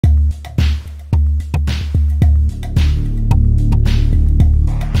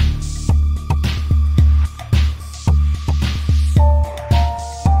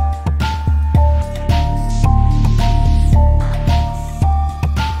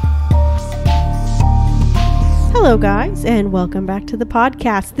Hello, guys, and welcome back to the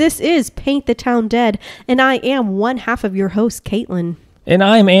podcast. This is Paint the Town Dead, and I am one half of your host, Caitlin. And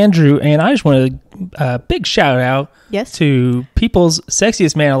I'm Andrew, and I just want a big shout out to people's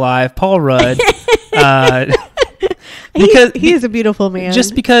sexiest man alive, Paul Rudd. Because he is a beautiful man.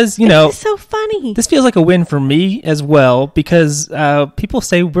 Just because, you know, it's so funny. This feels like a win for me as well, because people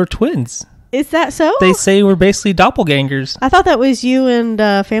say we're twins. Is that so? They say we're basically doppelgangers. I thought that was you and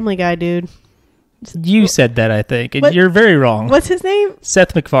Family Guy dude. You said that, I think. And you're very wrong. What's his name?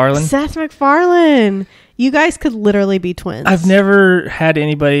 Seth MacFarlane. Seth MacFarlane. You guys could literally be twins. I've never had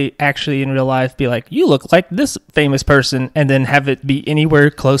anybody actually in real life be like, you look like this famous person, and then have it be anywhere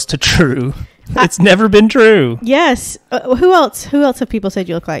close to true. It's never been true. Yes. Who else? Who else have people said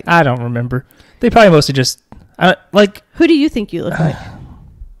you look like? I don't remember. They probably mostly just like. Who do you think you look like?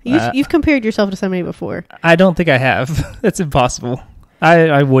 You've compared yourself to somebody before. I don't think I have. That's impossible.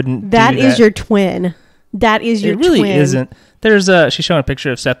 I wouldn't. That is your twin. That is your twin. It really isn't. She's showing a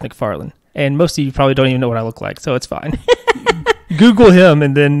picture of Seth MacFarlane, and most of you probably don't even know what I look like, so it's fine. Google him,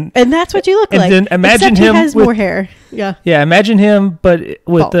 and that's what you look like. And then imagine him. He has more hair. Yeah. Yeah. Imagine him, but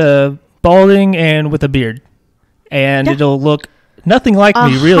with balding and with a beard, and it'll look nothing like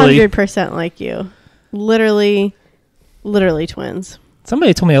me. Really, 100% like you. Literally twins.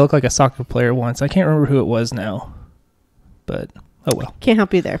 Somebody told me I look like a soccer player once. I can't remember who it was now, but oh well. Can't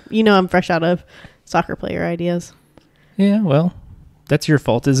help you there. You know I'm fresh out of soccer player ideas. Yeah, well, that's your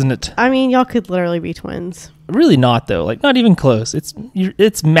fault, isn't it? I mean, y'all could literally be twins. Really not, though. Like, not even close.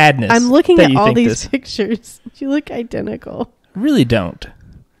 It's madness. I'm looking at all these pictures. You look identical. Really don't.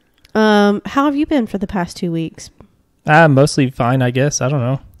 How have you been for the past 2 weeks? Mostly fine, I guess. I don't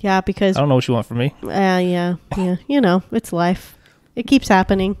know. Yeah, because I don't know what you want from me. Yeah. You know, it's life. It keeps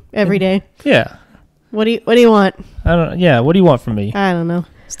happening every day. Yeah. What do you want? I don't. Yeah. What do you want from me? I don't know.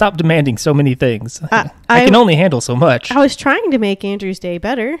 Stop demanding so many things. I can only handle so much. I was trying to make Andrew's day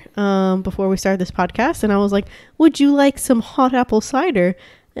better before we started this podcast, and I was like, "Would you like some hot apple cider?"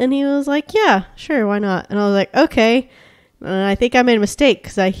 And he was like, "Yeah, sure, why not?" And I was like, "Okay." I think I made a mistake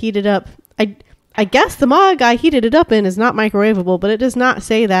because I heated up. I guess the mug I heated it up in is not microwavable, but it does not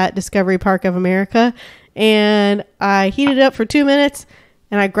say that, Discovery Park of America. And I heated it up for 2 minutes,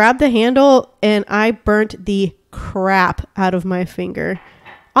 and I grabbed the handle, and I burnt the crap out of my finger.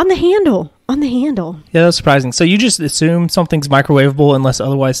 On the handle. Yeah, that's surprising. So you just assume something's microwavable unless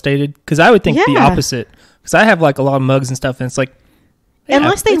otherwise stated? Because I would think the opposite. Because I have like a lot of mugs and stuff, and it's like,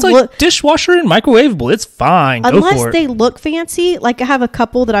 unless they it's look like dishwasher and microwavable, it's fine. Unless they look fancy, like I have a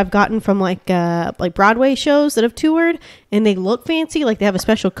couple that I've gotten from like Broadway shows that have toured, and they look fancy, like they have a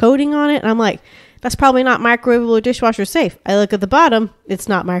special coating on it, and I'm like, that's probably not microwavable or dishwasher safe. I look at the bottom, it's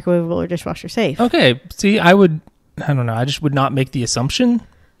not microwavable or dishwasher safe. Okay, see, I don't know, I just would not make the assumption.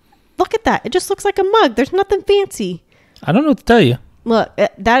 Look at that. It just looks like a mug. There's nothing fancy. I don't know what to tell you. Look,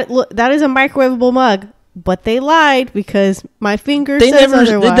 that is a microwavable mug. But they lied because my finger says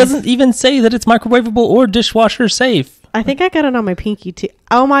otherwise. It doesn't even say that it's microwavable or dishwasher safe. I think I got it on my pinky too.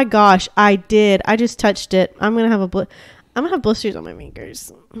 Oh my gosh, I did. I just touched it. I'm gonna have blisters on my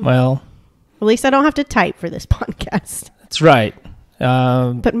fingers. Well, at least I don't have to type for this podcast. That's right.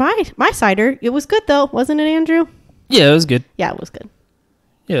 But my cider, it was good though, wasn't it, Andrew? Yeah, it was good. Yeah, it was good.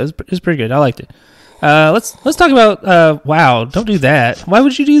 Yeah, it was pretty good. I liked it. Let's talk about. Wow! Don't do that. Why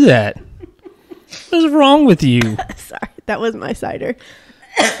would you do that? What is wrong with you? Sorry, that was my cider.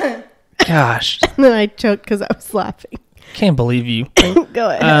 Gosh. And then I choked because I was laughing. Can't believe you. Go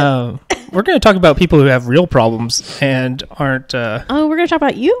ahead. We're going to talk about people who have real problems and aren't... we're going to talk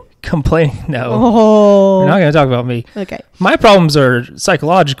about you? Complaining. No. Oh. We're not going to talk about me. Okay. My problems are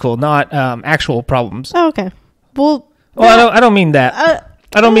psychological, not actual problems. Oh, okay. Well, I don't mean that.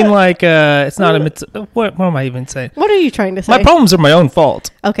 I don't mean like it's not a... What am I even saying? What are you trying to say? My problems are my own fault.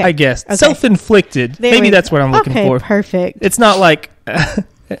 Okay. I guess. Okay. Self-inflicted. Maybe that's what I'm looking for. Okay, perfect. It's not like...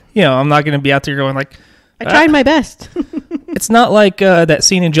 I'm not going to be out there going like... I tried my best. It's not like that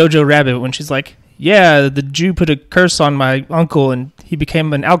scene in Jojo Rabbit when she's like, yeah, the Jew put a curse on my uncle and he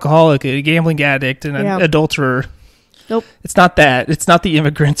became an alcoholic, a gambling addict, and an adulterer. Nope. It's not that. It's not the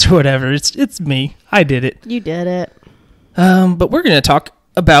immigrants or whatever. It's me. I did it. You did it. But we're going to talk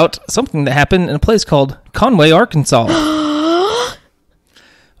about something that happened in a place called Conway, Arkansas,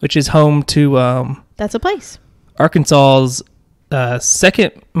 which is home to... That's a place. Arkansas's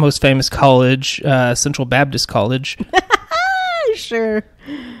second most famous college, Central Baptist College. Sure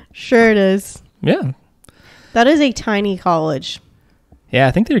it is. Yeah. That is a tiny college. Yeah,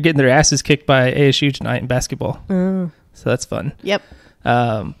 I think they're getting their asses kicked by ASU tonight in basketball. So that's fun. Yep.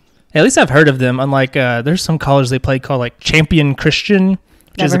 At least I've heard of them. Unlike, there's some college they play called like Champion Christian,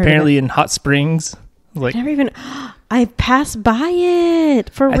 which is apparently in Hot Springs. Like, I never even. I passed by it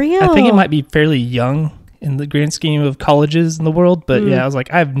for real. I think it might be fairly young in the grand scheme of colleges in the world, but yeah, I was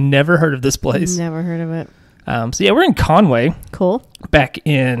like, I've never heard of this place. Never heard of it. So yeah, we're in Conway. Cool. Back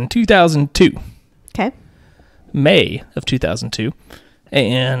in 2002. Okay. May of 2002.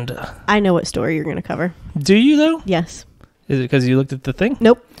 And I know what story you're going to cover. Do you though? Yes. Is it because you looked at the thing?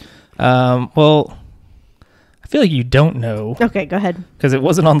 Nope. Well, I feel like you don't know. Okay, go ahead. Because it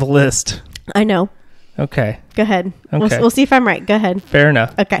wasn't on the list. I know. Okay. Go ahead. Okay. We'll see if I'm right. Go ahead. Fair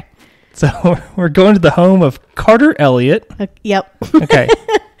enough. Okay. So we're going to the home of Carter Elliot. Yep. Okay.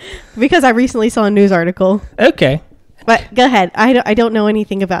 Because I recently saw a news article. Okay. But go ahead. I don't know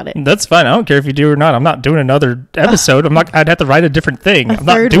anything about it. That's fine. I don't care if you do or not. I'm not doing another episode. I'd have to write a different thing. I'm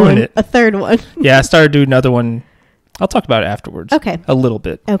not doing it. A third one. Yeah, I started doing another one. I'll talk about it afterwards. Okay. A little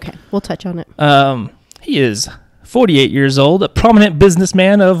bit. Okay. We'll touch on it. He is 48 years old, a prominent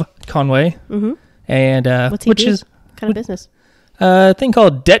businessman of Conway. Mm-hmm. And what's he which do? is What kind of business? A thing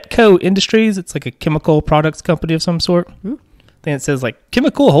called Detco Industries. It's like a chemical products company of some sort. I think it says like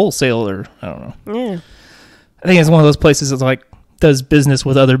chemical wholesaler. I don't know. Yeah. I think it's one of those places that's like does business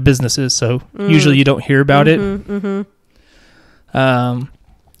with other businesses, so usually you don't hear about it.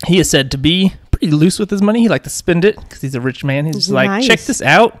 He is said to be pretty loose with his money. He liked to spend it because he's a rich man. He's just like, check this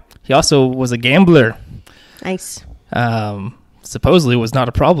out. He also was a gambler. Nice. Supposedly was not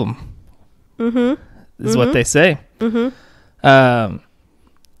a problem. Is what they say.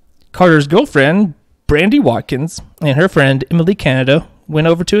 Carter's girlfriend, Brandy Watkins, and her friend, Emily Canada, went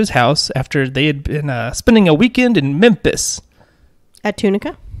over to his house after they had been spending a weekend in Memphis. At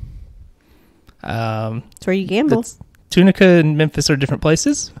Tunica? That's where you gamble. Tunica and Memphis are different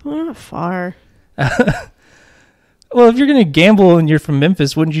places. Well, not far. Well, if you're going to gamble and you're from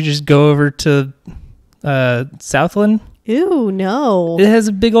Memphis, wouldn't you just go over to Southland? Ew, no. It has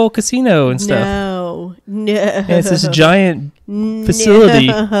a big old casino and stuff. No. And it's this giant facility.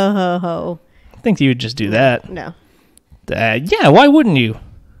 No. I think you would just do that. No. Yeah, why wouldn't you?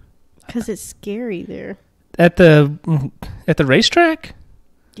 Because it's scary there. At the racetrack?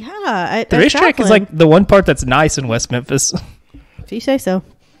 Yeah. The racetrack is like the one part that's nice in West Memphis. If you say so.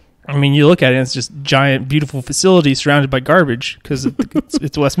 I mean, you look at it, and it's just giant, beautiful facility surrounded by garbage because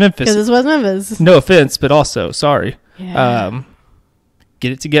it's West Memphis. Because it's West Memphis. No offense, but also, sorry. Yeah.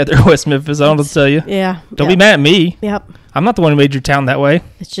 Get it together, West Memphis. I don't know what to tell you. Yeah. Don't be mad at me. Yep. I'm not the one who made your town that way.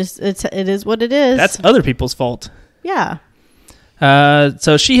 It is what it is. That's other people's fault. Yeah.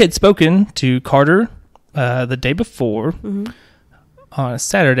 So she had spoken to Carter the day before on a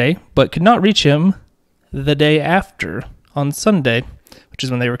Saturday, but could not reach him the day after on Sunday, which is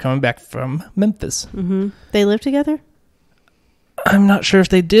when they were coming back from Memphis. They live together? I'm not sure if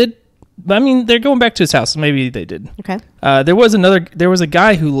they did. But I mean, they're going back to his house. So maybe they did. Okay. There was a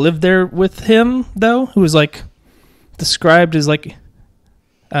guy who lived there with him, though, who was like described as like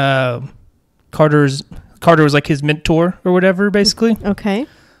Carter was like his mentor or whatever, basically. Okay.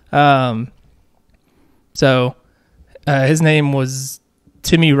 So his name was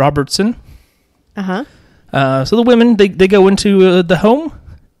Timmy Robertson. So the women, they go into the home,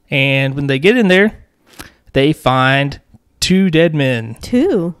 and when they get in there, they find 2 dead men.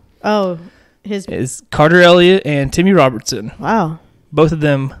 2? Oh, is Carter Elliot and Timmy Robertson. Wow. Both of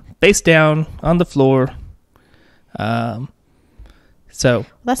them face down on the floor. So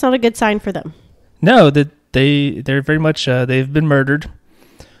that's not a good sign for them. No, that they're very much they've been murdered.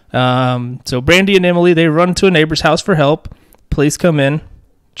 So Brandy and Emily, they run to a neighbor's house for help. Police come in,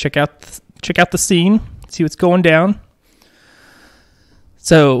 check out the scene, see what's going down.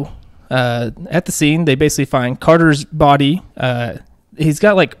 So at the scene, they basically find Carter's body. He's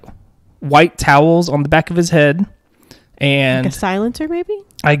got like white towels on the back of his head, and like a silencer, maybe.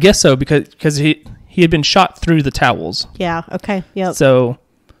 I guess so because he had been shot through the towels. Yeah. Okay. Yep. So,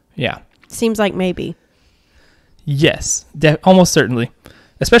 yeah. Seems like maybe. Yes, almost certainly.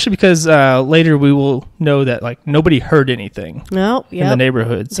 Especially because later we will know that like nobody heard anything. No. In the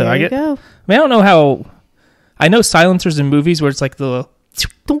neighborhood. So there you go. I mean, I don't know how. I know silencers in movies where it's like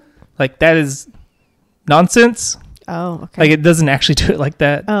like that is nonsense. Oh, okay. Like it doesn't actually do it like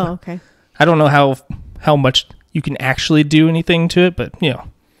that. Oh, okay. I don't know how much you can actually do anything to it, but you know.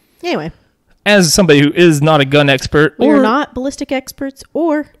 Anyway. As somebody who is not a gun expert, we're not ballistic experts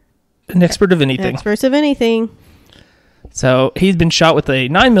or an expert of anything. Experts of anything. So he's been shot with a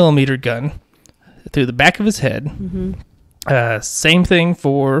 9mm gun through the back of his head. Same thing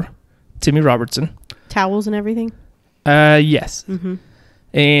for Timmy Robertson. Towels and everything? Yes.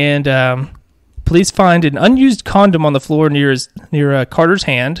 And police find an unused condom on the floor near Carter's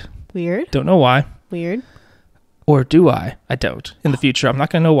hand. Weird. Don't know why. Weird. Or do I? I don't. In the future, I'm not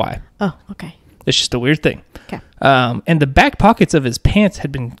going to know why. Oh, okay. It's just a weird thing. Okay. And the back pockets of his pants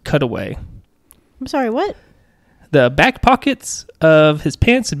had been cut away. I'm sorry, what? The back pockets of his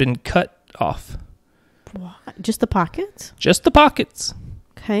pants had been cut off. What? Just the pockets? Just the pockets.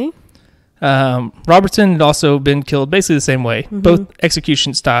 Okay. Robertson had also been killed basically the same way, both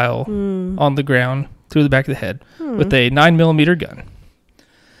execution style on the ground through the back of the head with a 9mm gun.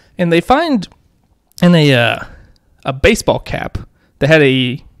 And they find in a baseball cap that had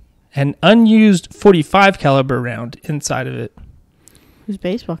an unused .45 caliber round inside of it. Whose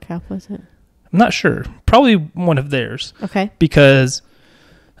baseball cap was it? I'm not sure. Probably one of theirs. Okay. Because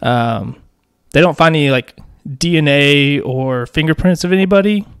they don't find any like DNA or fingerprints of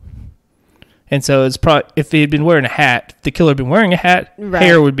anybody. And so it's probably, if he had been wearing a hat, if the killer had been wearing a hat,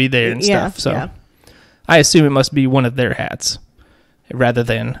 hair would be there and stuff. So I assume it must be one of their hats rather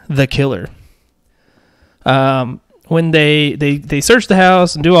than the killer. When they search the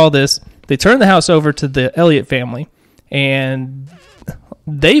house and do all this, they turn the house over to the Elliot family, and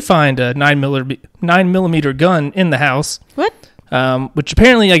they find a 9mm gun in the house. What? Which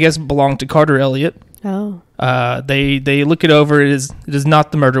apparently, I guess, belonged to Carter Elliot. Oh. They look it over. It is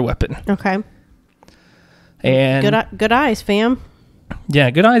not the murder weapon. Okay. And good eyes, fam. Yeah,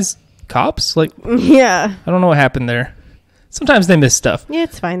 good eyes, cops. Like, yeah. I don't know what happened there. Sometimes they miss stuff. Yeah,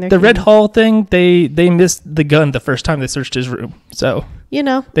 it's fine. The Red Hall thing, they missed the gun the first time they searched his room. So,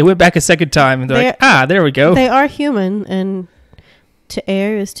 they went back a second time and they're like, there we go. They are human, and to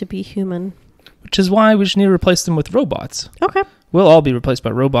err is to be human. Which is why we just need to replace them with robots. Okay. We'll all be replaced by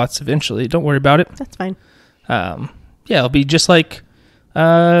robots eventually. Don't worry about it. That's fine. It'll be just like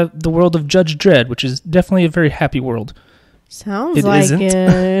the world of Judge Dredd, which is definitely a very happy world. Sounds like isn't. it.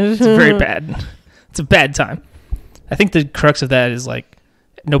 It's very bad. It's a bad time. I think the crux of that is like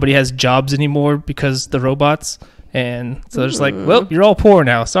nobody has jobs anymore because the robots, and so they're just like, well, you're all poor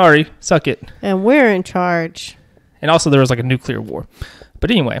now. Sorry, suck it. And we're in charge. And also there was like a nuclear war.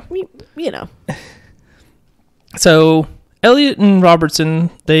 But anyway, So Elliot and Robertson,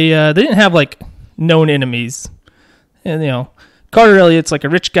 they didn't have like known enemies, and Carter Elliott's like a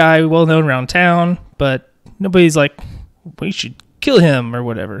rich guy, well known around town, but nobody's like, we should kill him or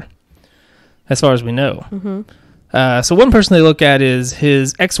whatever, as far as we know. So one person they look at is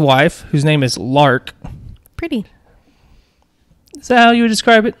his ex-wife, whose name is Lark. Pretty. Is that how you would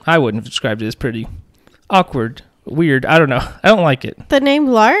describe it? I wouldn't have described it as pretty. Awkward. Weird. I don't know. I don't like it. The name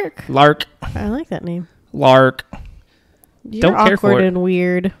Lark? Lark. I like that name. Lark. You're don't care for awkward it. And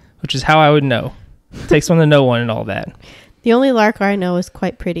weird. Which is how I would know. It takes one to know one and all that. The only Lark I know is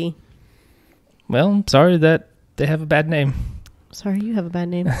quite pretty. Well, I'm sorry that they have a bad name. Sorry, you have a bad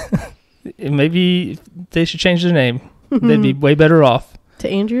name. Maybe they should change their name. They'd be way better off. To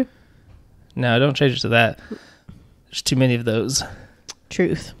Andrew? No, don't change it to that. There's too many of those.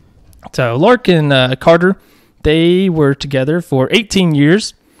 Truth. So Lark and Carter, they were together for 18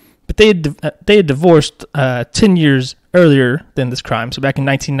 years, but they had divorced 10 years earlier than this crime. So back in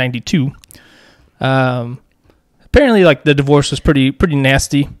 1992. Apparently, like the divorce was pretty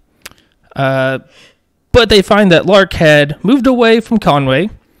nasty. But they find that Lark had moved away from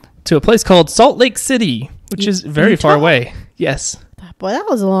Conway to a place called Salt Lake City, which is very far away. Yes. Boy, that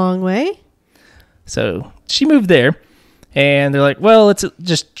was a long way. So she moved there, and they're like, well, let's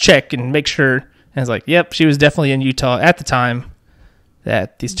just check and make sure. And it's like, yep, she was definitely in Utah at the time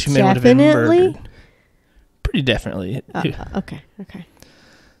that these two men would have been murdered. Pretty definitely. Okay.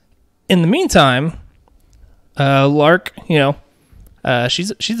 In the meantime, Lark, she's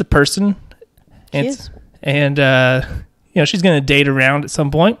a person. And she's going to date around at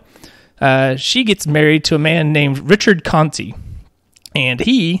some point. She gets married to a man named Richard Conte, and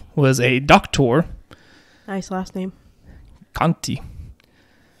he was a doctor. Nice last name. Conte.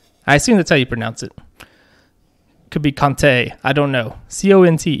 I assume that's how you pronounce it. Could be Conte. I don't know.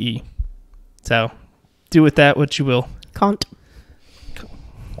 Conte. So, do with that what you will. Conte.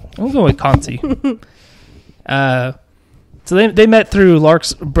 I'm going with Conte. So they met through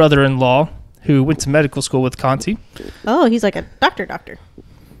Lark's brother-in-law, who went to medical school with Conte. Oh, he's like a doctor.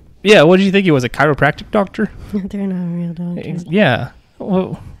 Yeah, what did you think he was, a chiropractic doctor? They're not real doctors. Yeah.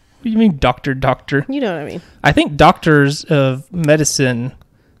 Well, what do you mean doctor? You know what I mean. I think doctors of medicine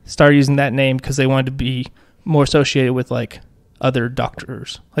started using that name because they wanted to be more associated with like other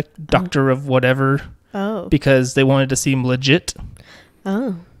doctors, like doctor of whatever. Oh. Because they wanted to seem legit.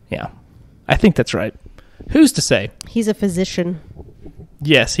 Oh. Yeah. I think that's right. Who's to say? He's a physician.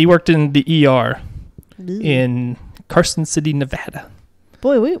 Yes, he worked in the ER Ooh. in Carson City, Nevada.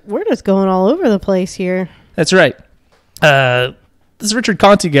 Boy, we're just going all over the place here. That's right. This Richard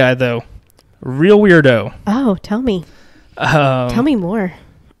Conte guy, though, real weirdo. Oh, tell me. Tell me more.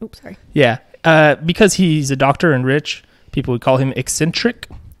 Oops, sorry. Yeah. because he's a doctor and rich, people would call him eccentric.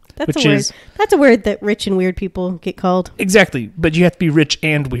 That's a word that rich and weird people get called. Exactly, but you have to be rich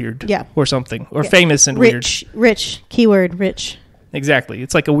and weird. Yeah. Or something. Or famous and weird. Rich. Keyword, rich. Exactly.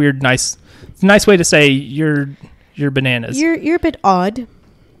 It's like a weird, nice way to say you're bananas. You're a bit odd.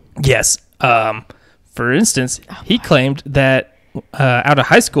 Yes. For instance, he claimed that out of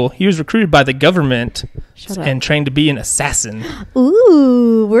high school, he was recruited by the government and trained to be an assassin.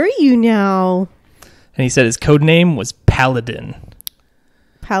 Ooh, where are you now? And he said his code name was Paladin.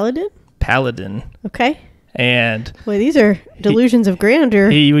 Paladin. Okay. And boy, these are delusions of grandeur.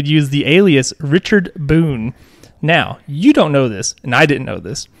 He would use the alias Richard Boone. Now, you don't know this, and I didn't know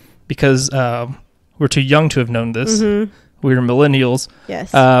this, because we're too young to have known this. Mm-hmm. We were millennials.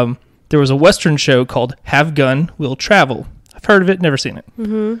 Yes. There was a Western show called Have Gun, Will Travel. I've heard of it, never seen it.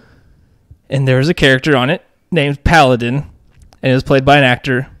 Mm-hmm. And there was a character on it named Paladin, and it was played by an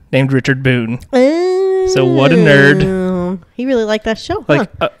actor named Richard Boone. So what a nerd. He really liked that show.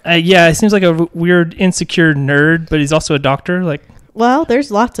 Yeah, it seems like a weird, insecure nerd, but he's also a doctor. Well,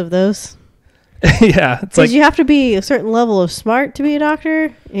 there's lots of those. Yeah, it's because you have to be a certain level of smart to be a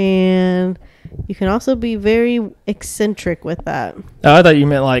doctor, and you can also be very eccentric with that. Oh, I thought you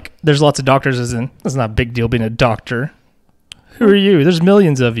meant there's lots of doctors, as in it's not a big deal being a doctor. Who are you? There's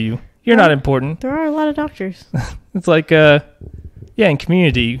millions of you. You're not important. There are a lot of doctors. It's in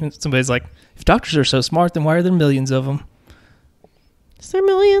community, somebody's like, if doctors are so smart, then why are there millions of them? Is there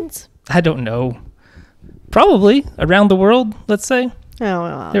millions? I don't know. Probably around the world, let's say. Oh,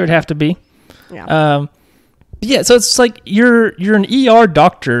 well, there would have to be. Yeah. Yeah. So it's like you're an ER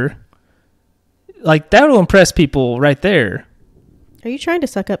doctor. That'll impress people right there. Are you trying to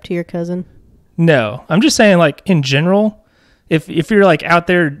suck up to your cousin? No, I'm just saying in general, if you're out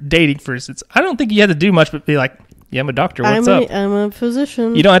there dating, for instance, I don't think you have to do much but be like, yeah, I'm a doctor. What's up? I'm a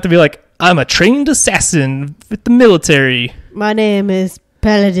physician. You don't have to be like, I'm a trained assassin with the military. My name is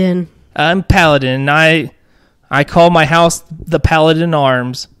Paladin. I'm Paladin. I call my house the Paladin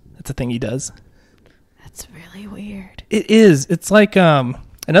Arms. That's a thing he does. That's really weird. It is. It's like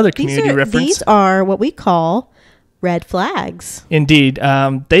another community reference. These are what we call red flags. Indeed.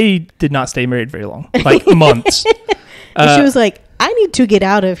 They did not stay married very long. Months. And she was like, I need to get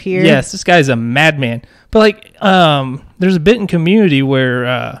out of here. Yes, this guy's a madman. But there's a bit in Community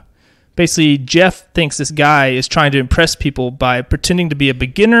where basically Jeff thinks this guy is trying to impress people by pretending to be a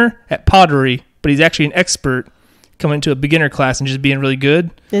beginner at pottery, but he's actually an expert coming to a beginner class and just being really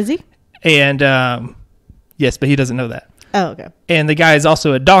good. Is he? And yes, but he doesn't know that. Oh, okay. And the guy is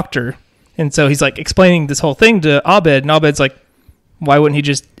also a doctor, and so he's explaining this whole thing to Abed, and Abed's like, why wouldn't he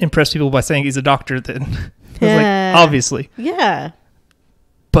just impress people by saying he's a doctor then? Obviously. Yeah.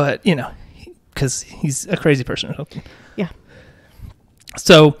 But, because he's a crazy person or something. Yeah.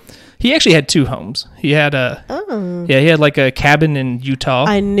 So he actually had two homes. He had he had a cabin in Utah.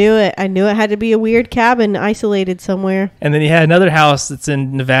 I knew it. I knew it had to be a weird cabin isolated somewhere. And then he had another house that's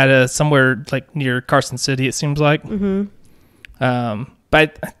in Nevada, somewhere near Carson City, it seems like. Mm-hmm.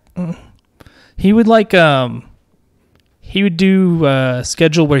 But he would he would do a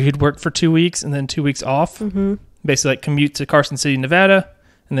schedule where he'd work for 2 weeks and then 2 weeks off. Mm-hmm. Basically commute to Carson City, Nevada,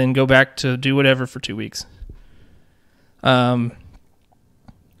 and then go back to do whatever for 2 weeks. One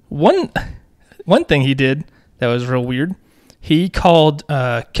thing he did that was real weird, he called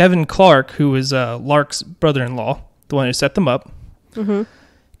Kevin Clark, who was Lark's brother-in-law, the one who set them up, mm-hmm.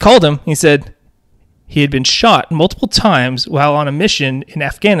 called him. He said he had been shot multiple times while on a mission in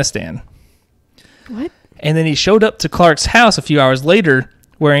Afghanistan. What? And then he showed up to Clark's house a few hours later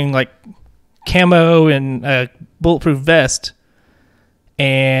wearing camo and a bulletproof vest,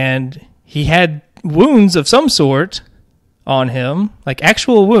 and he had wounds of some sort on him,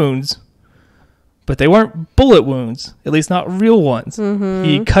 actual wounds, but they weren't bullet wounds, at least not real ones. Mm-hmm.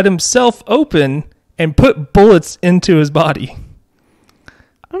 He cut himself open and put bullets into his body.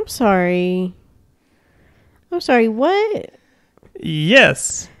 I'm sorry, what?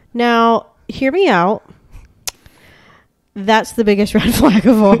 Yes. Now, hear me out. That's the biggest red flag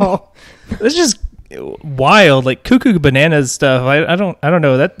of all. It's just wild, cuckoo bananas stuff. I don't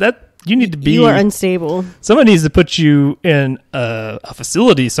know that you need to be. You are unstable. Someone needs to put you in a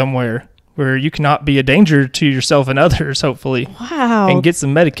facility somewhere where you cannot be a danger to yourself and others. Hopefully, wow, and get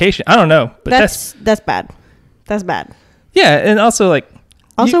some medication. I don't know, but that's bad. That's bad. Yeah, and also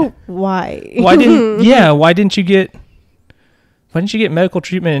why? Why didn't you get medical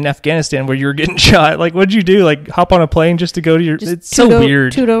treatment in Afghanistan where you were getting shot? What'd you do? Hop on a plane just to go to your... It's so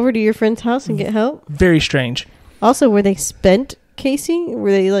weird. Toot over to your friend's house and get help? Very strange. Also, were they spent, Casey?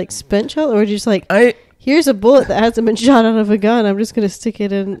 Were they, spent shell? Or just Here's a bullet that hasn't been shot out of a gun. I'm just going to stick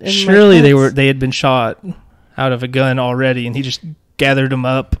it in Surely they had been shot out of a gun already, and he just gathered them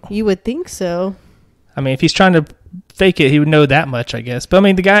up. You would think so. I mean, if he's trying to fake it, he would know that much, I guess. But I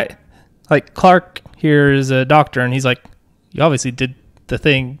mean, the guy, like Clark here is a doctor, and he's like, you obviously did the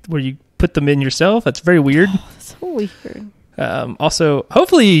thing where you put them in yourself. That's very weird. That's so weird. Also,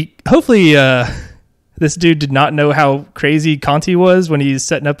 hopefully, this dude did not know how crazy Conte was when he's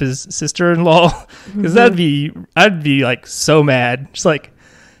setting up his sister-in-law, because I'd be like so mad. Just like,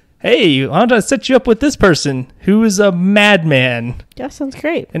 hey, why don't I set you up with this person who is a madman? Yeah, sounds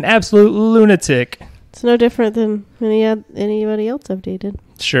great. An absolute lunatic. It's no different than anybody else I've dated.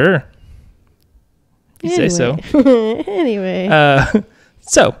 Sure. You say so. Anyway.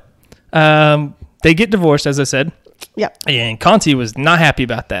 They get divorced, as I said. Yep. And Conte was not happy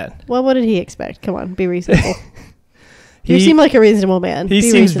about that. Well, what did he expect? Come on, be reasonable. You seem like a reasonable man. He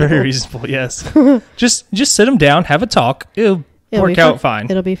seems very reasonable, yes. just sit him down, have a talk. It'll work out fine.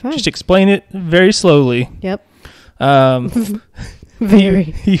 It'll be fine. Just explain it very slowly. Yep.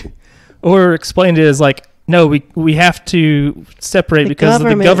 Or explain it as like, no, we have to separate because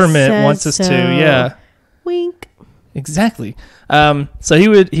the government wants us to. Yeah. Wink. Exactly. So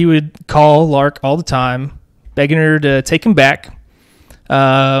he would call Lark all the time, begging her to take him back.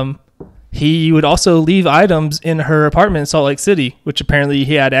 He would also leave items in her apartment in Salt Lake City, which apparently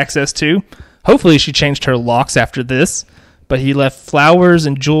he had access to. Hopefully she changed her locks after this, but he left flowers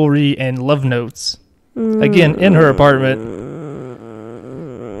and jewelry and love notes, again, in her apartment.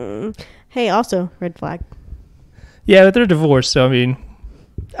 Hey, also, red flag. Yeah, but they're divorced, so I mean...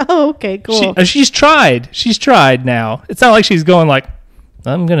 Oh, okay, cool. She's tried. She's tried now. It's not like she's going like,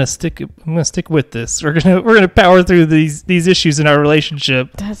 I'm gonna stick with this. We're gonna power through these issues in our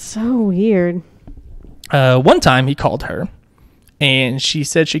relationship. That's so weird. One time he called her, and she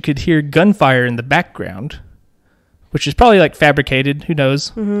said she could hear gunfire in the background, which is probably like fabricated. Who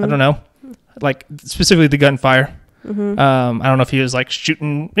knows? I don't know. Like specifically the gunfire. I don't know if he was like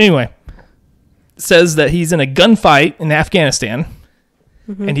shooting. Anyway, says that he's in a gunfight in Afghanistan,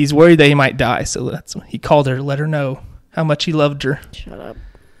 and he's worried that he might die. So he called her to let her know how much he loved her. Shut up.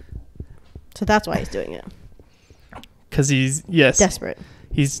 So that's why he's doing it. Because he's desperate.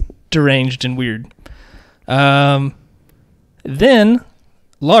 He's deranged and weird. Then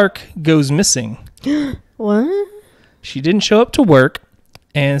Lark goes missing. What? She didn't show up to work,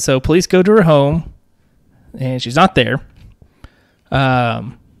 and so police go to her home, and she's not there.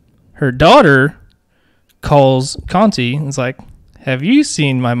 Her daughter calls Conte and is like, have you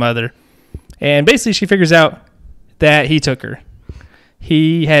seen my mother? And basically she figures out that he took her.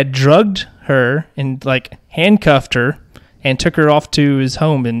 He had drugged her and like handcuffed her and took her off to his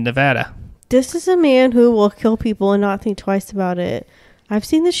home in Nevada. This is a man who will kill people and not think twice about it. I've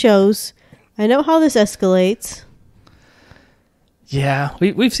seen the shows. I know how this escalates. Yeah,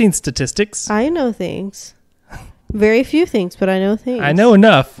 we've seen statistics. I know things. Very few things, but I know things. I know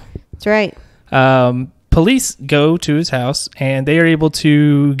enough. That's right. Police go to his house, and they are able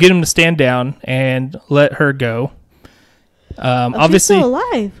to get him to stand down and let her go. Obviously, she's still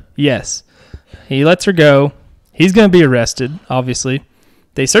alive. Yes. He lets her go. He's going to be arrested, obviously.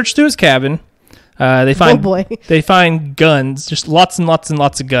 They search through his cabin. They find guns, just lots and lots and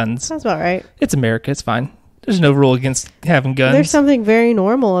lots of guns. Sounds about right. It's America. It's fine. There's no rule against having guns. There's something very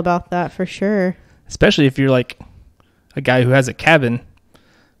normal about that for sure. Especially if you're like a guy who has a cabin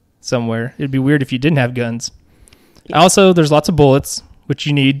somewhere. It'd be weird if you didn't have guns. Yeah. Also, there's lots of bullets, which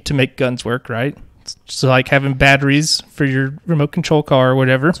you need to make guns work, right? So like having batteries for your remote control car or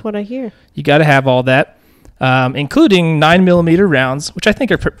whatever. That's what I hear. You got to have all that, including 9mm rounds, which I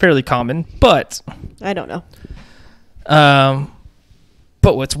think are fairly common, but... I don't know.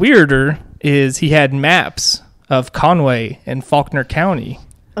 But what's weirder is he had maps of Conway and Faulkner County.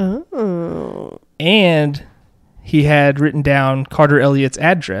 Oh. And he had written down Carter Elliott's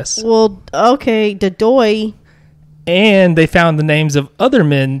address. Well, okay, Dadoy. And they found the names of other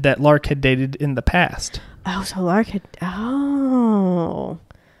men that Lark had dated in the past. Oh, so Lark had... Oh,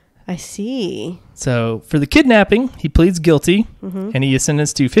 I see. So for the kidnapping, he pleads guilty, and he is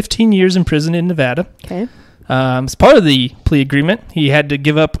sentenced to 15 years in prison in Nevada. Okay. As part of the plea agreement, he had to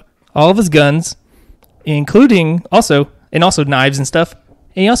give up all of his guns, including also knives and stuff.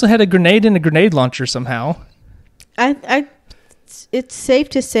 And he also had a grenade and a grenade launcher somehow. It's safe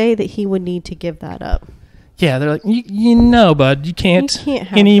to say that he would need to give that up. Yeah, they're like, you know, bud, you can't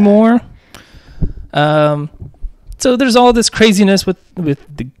have anymore. So there's all this craziness with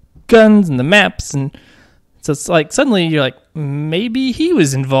the guns and the maps, and so it's like suddenly you're like, maybe he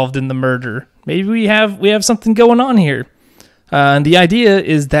was involved in the murder. Maybe we have something going on here. And the idea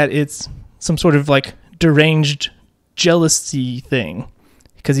is that it's some sort of like deranged jealousy thing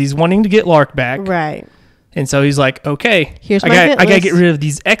because he's wanting to get Lark back. Right. And so he's like, okay, Here's I got to get rid of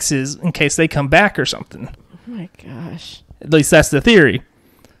these exes in case they come back or something. Oh my gosh. At least that's the theory.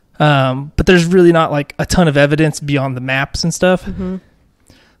 But there's really not like a ton of evidence beyond the maps and stuff. Mm-hmm.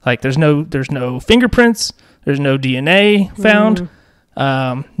 Like there's no fingerprints. There's no DNA found.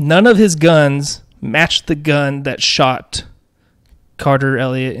 None of his guns matched the gun that shot Carter,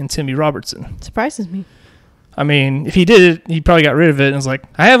 Elliot, and Timmy Robertson. Surprises me. I mean, if he did it, he probably got rid of it and was like,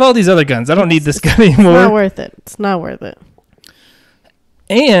 I have all these other guns. I don't need this gun anymore. It's not worth it. It's not worth it.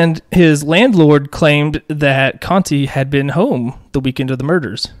 And his landlord claimed that Conte had been home the weekend of the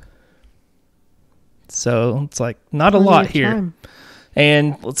murders. So it's like not a lot here. Time.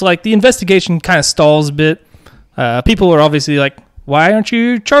 And it's like the investigation kind of stalls a bit. People are obviously like, why aren't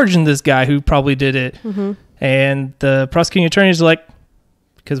you charging this guy who probably did it? Mm-hmm. And the prosecuting attorneys are like,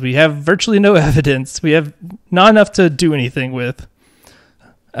 because we have virtually no evidence. We have not enough to do anything with.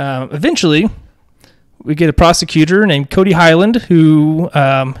 Eventually, we get a prosecutor named Cody Highland who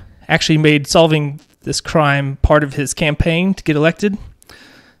actually made solving this crime part of his campaign to get elected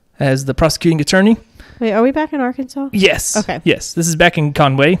as the prosecuting attorney. Wait, are we back in Arkansas? Yes. Okay. Yes, this is back in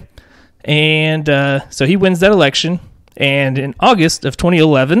Conway. And so he wins that election. And in August of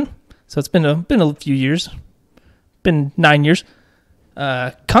 2011, so it's been a few years, been 9 years,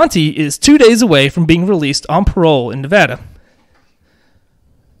 Conte is 2 days away from being released on parole in Nevada.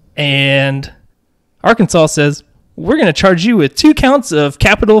 And Arkansas says, we're going to charge you with 2 counts of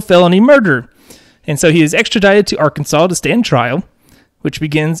capital felony murder. And so he is extradited to Arkansas to stand trial, which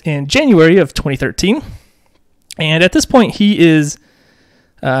begins in January of 2013. And at this point, Conte is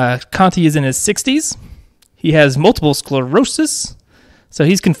in his 60s. He has multiple sclerosis. So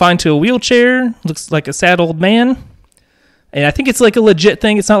he's confined to a wheelchair, looks like a sad old man. And I think it's like a legit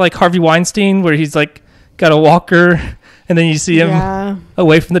thing. It's not like Harvey Weinstein where he's like got a walker and then you see him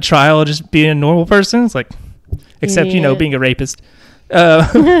away from the trial just being a normal person. It's like, except, being a rapist.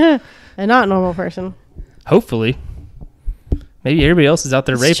 A not normal person. Hopefully. Maybe everybody else is out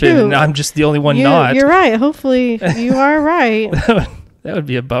there raping and I'm just the only one not. You're right. Hopefully you are right. That would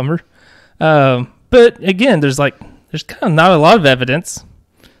be a bummer. But again, there's kind of not a lot of evidence.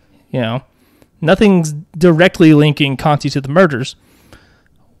 Nothing's directly linking Conte to the murders.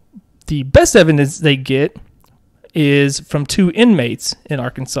 The best evidence they get is from 2 inmates in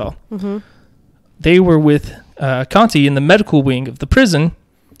Arkansas. Mm-hmm. They were with Conte in the medical wing of the prison,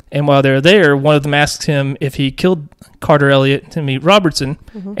 and while they're there, one of them asks him if he killed Carter, Elliot, and Timmy Robertson,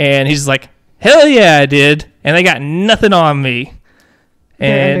 and he's like, hell yeah, I did, and they got nothing on me.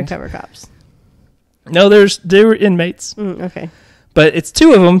 They're undercover cops. No, they were inmates. Okay. But it's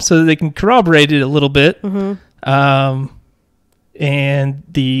 2 of them so that they can corroborate it a little bit. Mm-hmm. And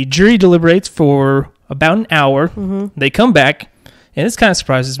the jury deliberates for about an hour. Mm-hmm. They come back, and this kind of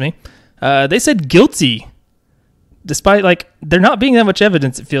surprises me. They said guilty, despite there not being that much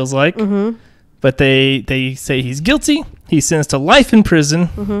evidence, it feels like. Mm-hmm. But they say he's guilty. He's sentenced to life in prison.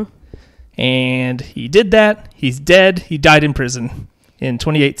 Mm-hmm. And he did that. He's dead. He died in prison in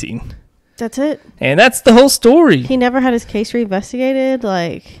 2018. That's it. And that's the whole story. He never had his case reinvestigated,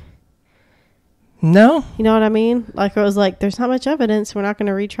 No. You know what I mean? It was there's not much evidence. We're not going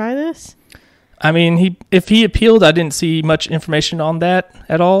to retry this. I mean, if he appealed, I didn't see much information on that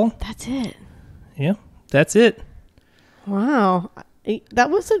at all. That's it. Yeah, that's it. Wow. That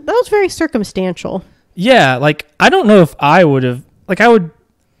was very circumstantial. Yeah, I don't know if I would have,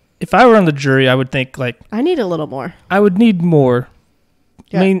 if I were on the jury, I would think, I need a little more. I would need more.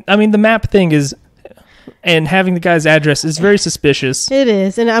 Yeah. I mean, the map thing is, and having the guy's address is very suspicious. It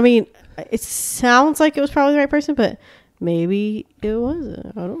is. And I mean, it sounds like it was probably the right person, but maybe it wasn't.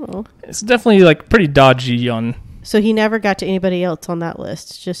 I don't know. It's definitely pretty dodgy on. So he never got to anybody else on that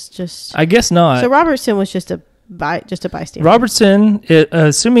list. Just. I guess not. So Robertson was just a bystander. Robertson,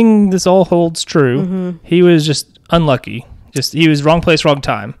 assuming this all holds true, he was just unlucky. He was wrong place, wrong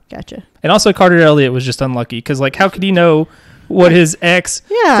time. Gotcha. And also Carter Elliott was just unlucky because how could he know what his ex?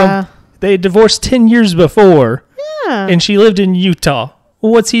 Yeah. They divorced 10 years before. Yeah. And she lived in Utah.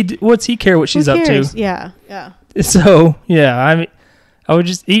 What's he care what she's up to? Yeah. So, yeah, I would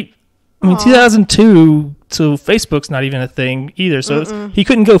just eat. 2002, so Facebook's not even a thing either. So he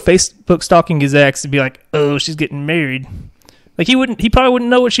couldn't go Facebook stalking his ex and be like, oh, she's getting married. He probably wouldn't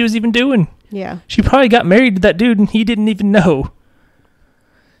know what she was even doing. Yeah. She probably got married to that dude and he didn't even know.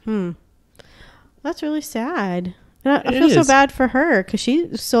 That's really sad. And I feel so bad for her because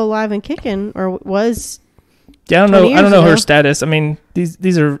she's still alive and kicking, or was. Yeah, I don't know her status. I mean,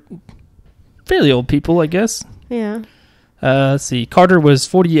 these are fairly old people, I guess. Yeah. Let's see. Carter was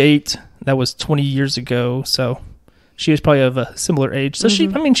 48. That was 20 years ago, so she was probably of a similar age. So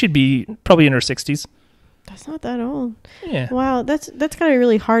she'd be probably in her 60s. That's not that old. Yeah. Wow, that's gotta be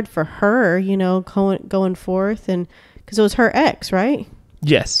really hard for her, going forth, and because it was her ex, right?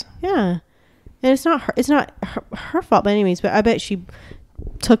 Yes. Yeah, and it's not her fault by any means, but I bet she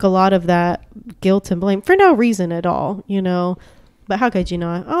took a lot of that guilt and blame for no reason at all, But how could you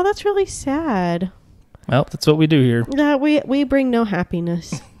not? Oh, that's really sad. Well, that's what we do here. Yeah, we bring no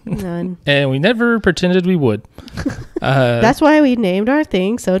happiness, none. And we never pretended we would. That's why we named our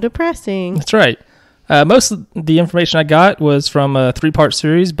thing So Depressing. That's right. Most of the information I got was from a 3-part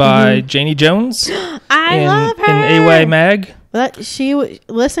series by Janie Jones. I love her. In AY Mag.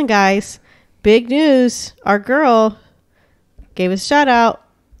 Listen, guys, big news. Our girl gave us a shout out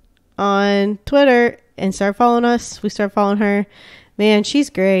on Twitter and started following us. We started following her. Man, she's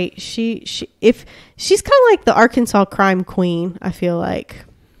great. She's kind of like the Arkansas crime queen, I feel like.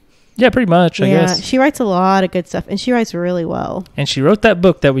 Yeah, pretty much, I guess. She writes a lot of good stuff, and she writes really well. And she wrote that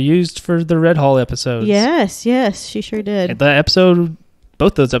book that we used for the Red Hall episodes. Yes, she sure did. And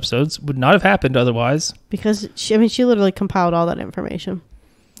both those episodes would not have happened otherwise. Because, she literally compiled all that information.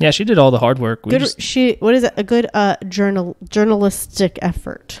 Yeah, she did all the hard work. What is it? A good journalistic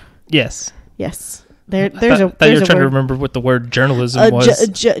effort. Yes. Yes. I thought you were trying to remember what the word journalism was.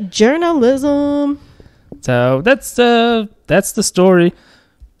 Journalism. So that's the story.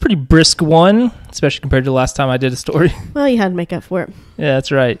 Pretty brisk one, especially compared to the last time I did a story. Well, you had to make up for it. Yeah,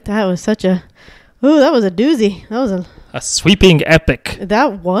 that's right. That was that was a doozy. That was a sweeping epic.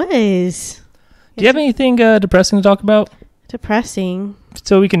 That was. Do you have anything depressing to talk about? Depressing.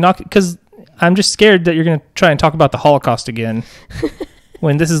 So we can knock it, because I'm just scared that you're going to try and talk about the Holocaust again.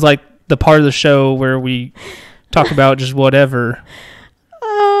 When this is like the part of the show where we talk about just whatever.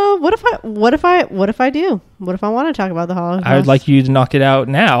 What if I do? What if I want to talk about the Holocaust? I would like you to knock it out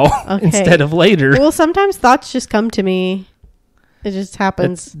now instead of later. Well, sometimes thoughts just come to me. It just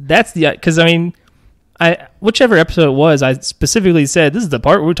happens. That's because whichever episode it was, I specifically said this is the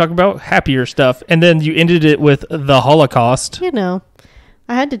part where we talk about happier stuff, and then you ended it with the Holocaust. I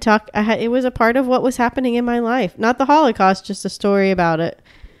had to talk. It was a part of what was happening in my life, not the Holocaust, just a story about it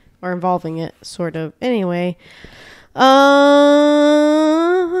or involving it, sort of. Anyway. Do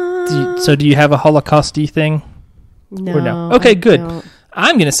you have a Holocaust-y thing? No. Or no? Okay, good. Don't.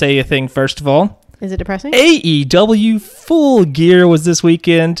 I'm going to say a thing first of all. Is it depressing? AEW Full Gear was this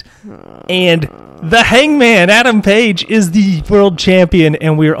weekend, and the Hangman, Adam Page, is the world champion,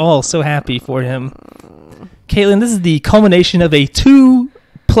 and we're all so happy for him. Caitlin, this is the culmination of a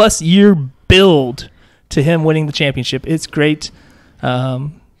 2+ year build to him winning the championship. It's great.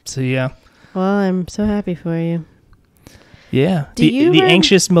 So, yeah. Well, I'm so happy for you. Yeah, the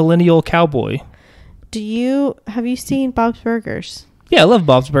anxious millennial cowboy. Have you seen Bob's Burgers? Yeah, I love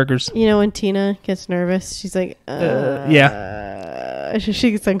Bob's Burgers. When Tina gets nervous, she's like, yeah.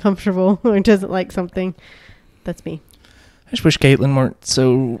 She gets uncomfortable or doesn't like something. That's me. I just wish Caitlin weren't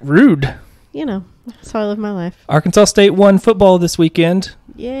so rude. That's how I live my life. Arkansas State won football this weekend.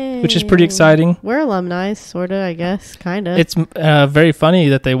 Yay. Which is pretty exciting. We're alumni, sort of, I guess, kind of. It's very funny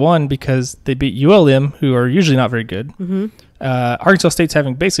that they won because they beat ULM, who are usually not very good. Mm-hmm. Arkansas State's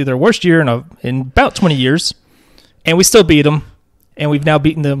having basically their worst year in about 20 years, and we still beat them, and we've now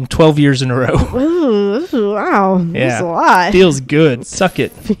beaten them 12 years in a row. Ooh, wow. Yeah. That's a lot. Feels good. Suck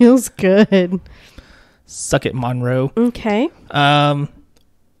it. Feels good. Suck it, Monroe. Okay.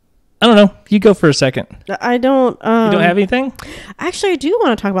 I don't know. You go for a second. I don't. You don't have anything? Actually, I do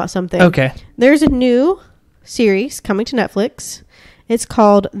want to talk about something. Okay. There's a new series coming to Netflix. It's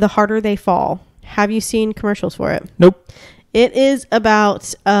called The Harder They Fall. Have you seen commercials for it? Nope. It is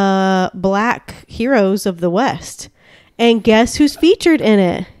about black heroes of the West. And guess who's featured in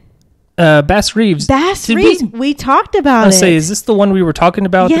it? Bass Reeves. We talked about it. Is this the one we were talking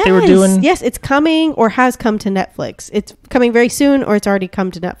about that they were doing? Yes, it's coming or has come to Netflix. It's coming very soon or it's already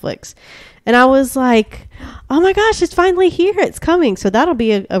come to Netflix. And I was like, oh my gosh, it's finally here. It's coming. So that'll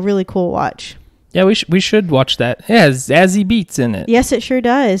be a really cool watch. Yeah, we should watch that. It has Zazie Beetz in it. Yes, it sure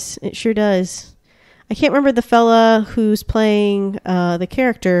does. It sure does. I can't remember the fella who's playing the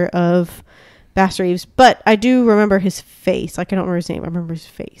character of Bass Reeves, but I do remember his face. I don't remember his name. I remember his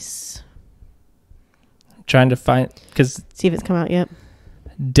face. Trying to find, see if it's come out yet.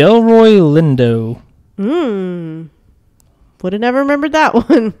 Delroy Lindo. Would have never remembered that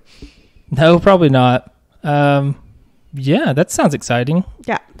one. No, probably not. Yeah, that sounds exciting.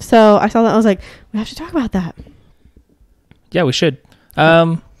 Yeah. So I saw that. I was like, we have to talk about that. Yeah, we should.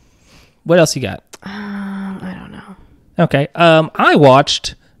 What else you got? I don't know. Okay. I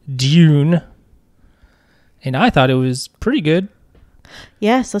watched Dune, and I thought it was pretty good.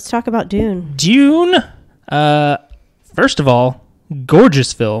 Yes, let's talk about Dune. Dune. First of all,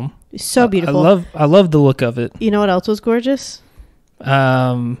 gorgeous film. So beautiful. I love the look of it. You know what else was gorgeous?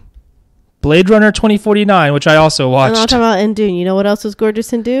 Blade Runner 2049, which I also watched. I'm talking about in Dune. You know what else was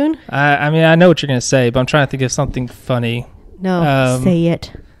gorgeous in Dune? I mean, I know what you're going to say, but I'm trying to think of something funny. No, say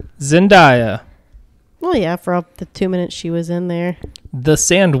it. Zendaya. Well, yeah, for all the 2 minutes she was in there. The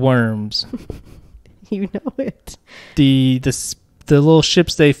sandworms. You know it. The little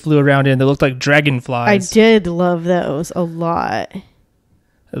ships they flew around in that looked like dragonflies. I did love those a lot.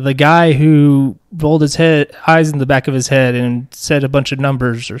 The guy who rolled his eyes in the back of his head and said a bunch of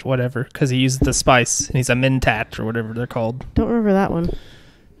numbers or whatever because he used the spice and he's a mentat or whatever they're called. Don't remember that one.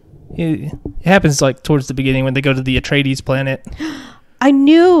 It happens like towards the beginning when they go to the Atreides planet. I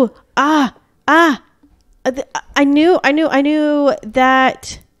knew. I knew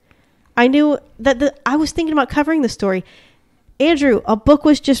that I was thinking about covering the story. Andrew, a book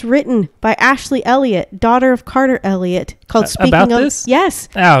was just written by Ashley Elliott, daughter of Carter Elliott, called Speaking about of this? Yes.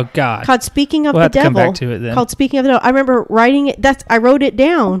 Oh God. Called Speaking of we'll the have to Devil. come back to it then. Called Speaking of the Devil. I remember writing it. I wrote it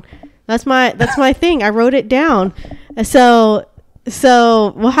down. That's my thing. I wrote it down. So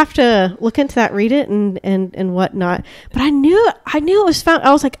we'll have to look into that, read it and whatnot. But I knew it was found.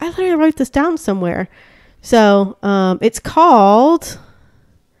 I was like, I literally wrote this down somewhere. So it's called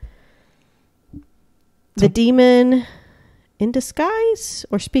The Demon in Disguise,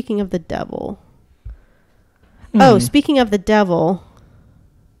 or Speaking of the Devil. Oh, Speaking of the Devil.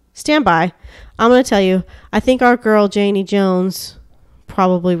 Stand by. I'm going to tell you, I think our girl Janie Jones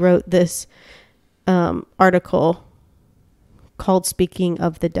probably wrote this article called Speaking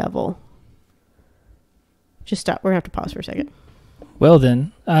of the Devil. Just stop. We're going to have to pause for a second. Well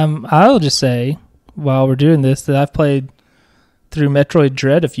then, I'll just say while we're doing this that I've played through Metroid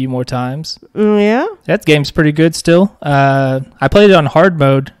Dread a few more times. Yeah? That game's pretty good still. I played it on hard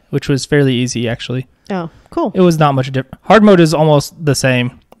mode, which was fairly easy actually. Oh, cool. It was not much different. Hard mode is almost the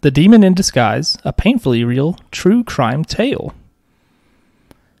same. The Demon in Disguise, a painfully real true crime tale.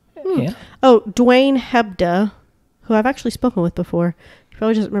 Yeah. Oh, Dwayne Hebda, who I've actually spoken with before. He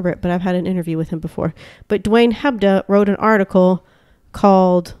probably doesn't remember it, but I've had an interview with him before. But Dwayne Hebda wrote an article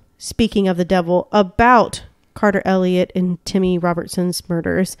called Speaking of the Devil about Carter Elliott and Timmy Robertson's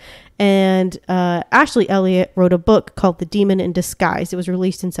murders. And Ashley Elliott wrote a book called The Demon in Disguise. It was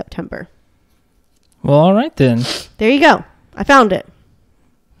released in September. Well, all right then. There you go. I found it.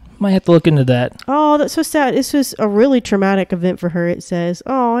 Might have to look into that. Oh, that's so sad. This was a really traumatic event for her, it says.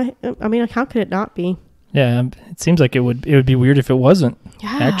 Oh, I mean, how could it not be? Yeah, it seems like it would be weird if it wasn't,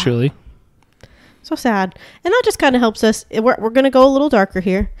 actually. So sad. And that just kind of helps us. We're going to go a little darker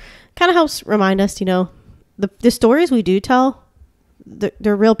here. Kind of helps remind us, the stories we do tell,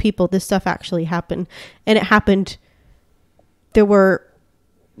 they're real people. This stuff actually happened. And it happened. There were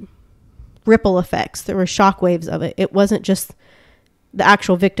ripple effects. There were shockwaves of it. It wasn't just the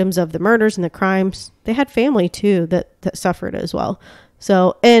actual victims of the murders and the crimes. They had family too that suffered as well.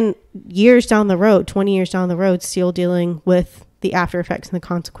 So, and years down the road, 20 years down the road, still dealing with the after effects and the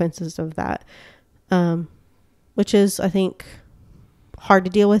consequences of that, which is, I think, hard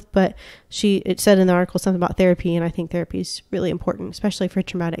to deal with. But it said in the article something about therapy, and I think therapy is really important, especially for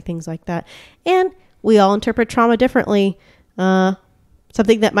traumatic things like that. And we all interpret trauma differently.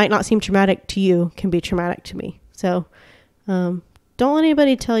 Something that might not seem traumatic to you can be traumatic to me. So, don't let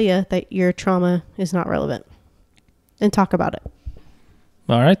anybody tell you that your trauma is not relevant, and talk about it.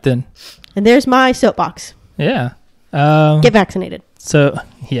 All right, then. And there's my soapbox. Yeah. Get vaccinated. So,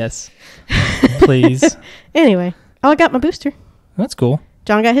 yes. Please. Anyway, I got my booster. That's cool.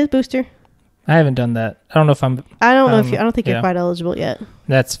 John got his booster. I haven't done that. I don't know if I'm... I don't think you're quite eligible yet.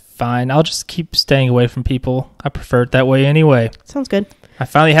 That's fine. I'll just keep staying away from people. I prefer it that way anyway. Sounds good. I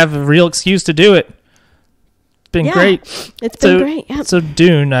finally have a real excuse to do it. Been great. It's been great. Yeah. So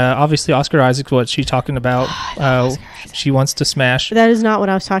Dune, obviously Oscar Isaac's what she's talking about. She wants to smash. That is not what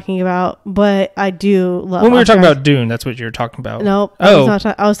I was talking about, but I do love. When we were talking about Dune, that's what you were talking about. Nope. I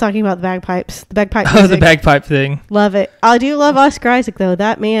was talking about the bagpipes. The bagpipe music. Oh, the bagpipe thing. Love it. I do love Oscar Isaac though.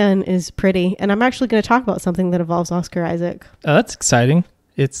 That man is pretty, and I'm actually going to talk about something that involves Oscar Isaac. Oh, that's exciting.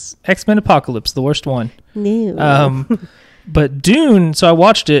 It's X-Men Apocalypse, the worst one. No. But Dune. So I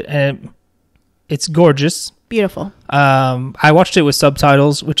watched it, and it's gorgeous. Beautiful. I watched it with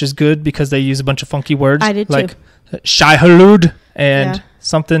subtitles, which is good because they use a bunch of funky words. I did too. Like Shai Hulud and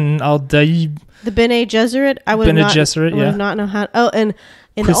something Al-Daib. The Bene Gesserit. I would not know how. Oh, and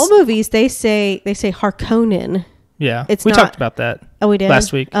in the old movies, they say Harkonnen. Yeah, we talked about that. Oh, we did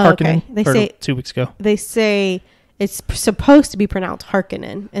last week. Oh, Harkonnen. okay. They say 2 weeks ago. They say it's supposed to be pronounced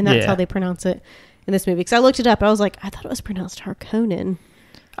Harkonnen, and that's how they pronounce it. in this movie. Because I looked it up. I was like, I thought it was pronounced Harkonnen.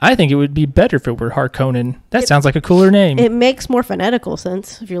 I think it would be better if it were Harkonnen. That sounds like a cooler name. It makes more phonetical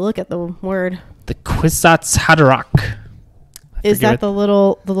sense if you look at the word. The Kwisatz Haderach. Is that the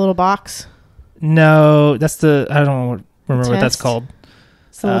little box? No, that's I don't remember what that's called.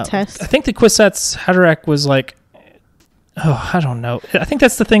 It's a little test. I think the Kwisatz Haderach was like, I don't know. I think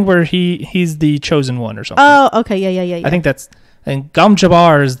that's the thing where he's the chosen one or something. Oh, okay. Yeah. I think and Gom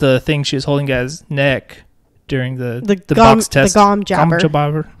Jabbar is the thing she was holding guy's neck during the box test. The Gom Jabber. Gom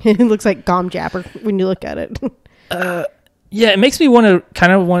Jabbar. It looks like Gom Jabber when you look at it. Yeah, it makes me want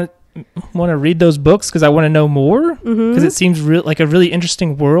to read those books because I want to know more because it seems like a really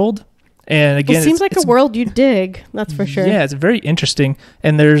interesting world. And again, it seems like a world you dig. That's for sure. Yeah, it's very interesting.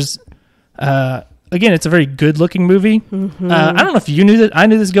 And there's, again, it's a very good looking movie. Mm-hmm. I don't know if you knew that. I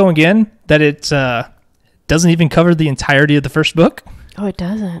knew this going in that it doesn't even cover the entirety of the first book. Oh, it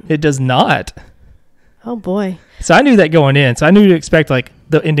doesn't. It does not. Oh boy. So I knew that going in. So I knew to expect like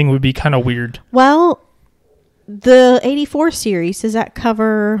the ending would be kind of weird. Well, the 84 series, does that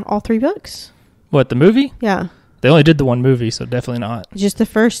cover all 3 books? What, the movie? Yeah. They only did the one movie, so definitely not. Just the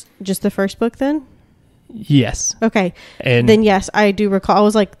first book then? Yes. Okay. And then yes, I do recall. I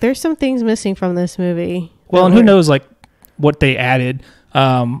was like, there's some things missing from this movie. Well, and who knows like what they added.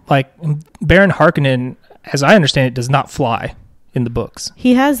 Like Baron Harkonnen, as I understand it, does not fly in the books.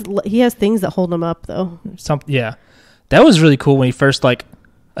 He has things that hold him up though. Yeah. That was really cool when he first like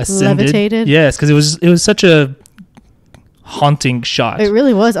ascended. Levitated. Yes, because it was such a haunting shot. It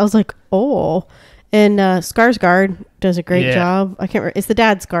really was. I was like, oh. And Skarsgård does a great job. I can't remember. It's the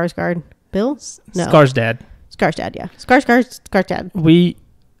dad, Skarsgård. Bill? No. Scar's dad. Scar's dad, yeah. Scar's dad.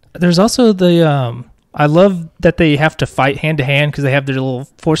 There's also the I love that they have to fight hand to hand because they have their little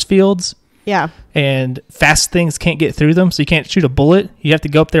force fields. Yeah. And fast things can't get through them, so you can't shoot a bullet. You have to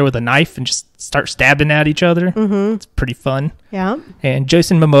go up there with a knife and just start stabbing at each other. Mm-hmm. It's pretty fun. Yeah. And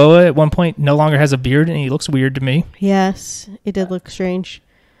Jason Momoa at one point no longer has a beard, and he looks weird to me. Yes, it did look strange.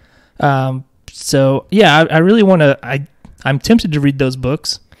 So yeah, I really want to. I'm tempted to read those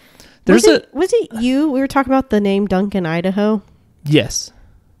books. Was it you? We were talking about the name Duncan, Idaho. Yes.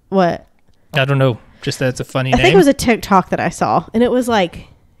 What? I don't know. Just that it's a funny name. I think it was a TikTok that I saw, and it was like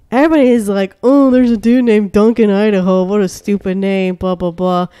everybody is like, "Oh, there's a dude named Duncan, Idaho. What a stupid name." Blah blah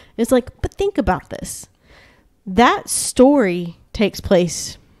blah. It's like, but think about this. That story takes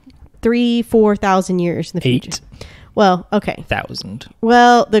place 3,000-4,000 years in the future. Well, okay. 1,000.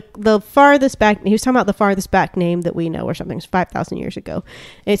 Well, the farthest back, he was talking about the farthest back name that we know or something. It's 5,000 years ago.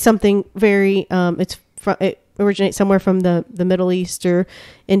 It's something very, it originates somewhere from the Middle East or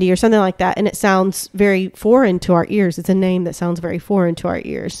India or something like that. And it sounds very foreign to our ears. It's a name that sounds very foreign to our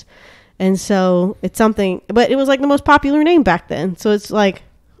ears. And so it's something, but it was like the most popular name back then. So it's like,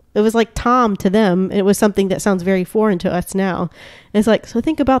 it was like Tom to them. It was something that sounds very foreign to us now. And it's like, so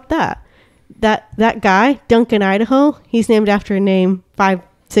think about that. That guy, Duncan, Idaho, he's named after a name 5,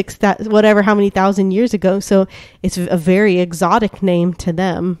 6, whatever, how many thousand years ago. So it's a very exotic name to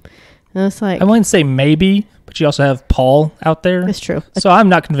them. And it's like, I wouldn't say maybe, but you also have Paul out there. It's true. So I'm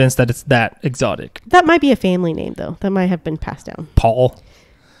not convinced that it's that exotic. That might be a family name, though. That might have been passed down. Paul.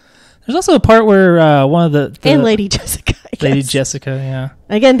 There's also a part where one of the and Lady Jessica. Lady Jessica, yeah.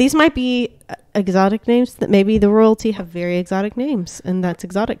 Again, these might be exotic names that maybe the royalty have very exotic names, and that's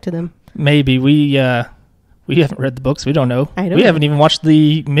exotic to them. Maybe we haven't read the books. We don't know. We haven't even watched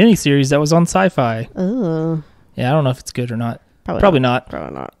the miniseries that was on Sci-Fi. Oh. Yeah, I don't know if it's good or not. Probably not.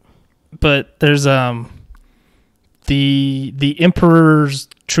 Probably not. But there's the Emperor's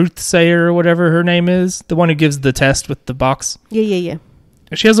Truth Sayer or whatever her name is, the one who gives the test with the box. Yeah.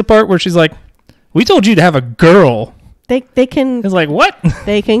 She has a part where she's like, "We told you to have a girl." They can. It's like, what?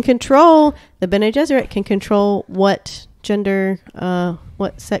 They can control, the Bene Gesserit can control what gender,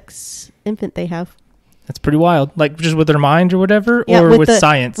 what sex infant they have. That's pretty wild. Like just with their mind or whatever, or with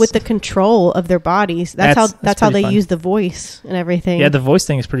science. With the control of their bodies. That's how they use the voice and everything. Yeah, the voice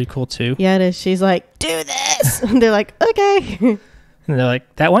thing is pretty cool too. Yeah, it is. She's like, "Do this." And they're like, "Okay." And they're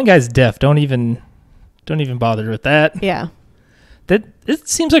like, "That one guy's deaf. Don't even bother with that." Yeah. It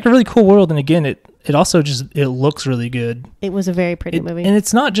seems like a really cool world, and again, it also just it looks really good. It was a very pretty movie, and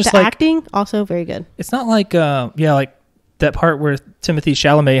it's not just the acting also very good. It's not like like that part where Timothée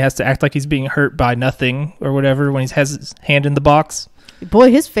Chalamet has to act like he's being hurt by nothing or whatever when he has his hand in the box.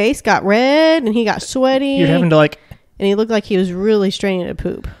 Boy, his face got red and he got sweaty. You're having to and he looked like he was really straining to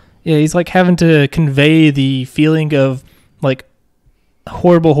poop. Yeah, he's like having to convey the feeling of like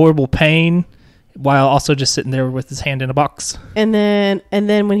horrible pain, while also just sitting there with his hand in a box. And then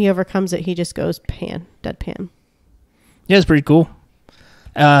when he overcomes it, he just goes deadpan. Yeah, it's pretty cool.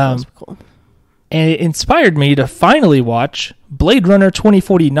 That's cool. And it inspired me to finally watch Blade Runner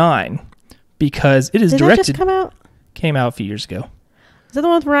 2049 because it is Did directed. That just come out? Came out a few years ago. Is that the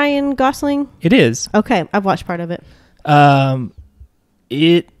one with Ryan Gosling? It is. Okay, I've watched part of it.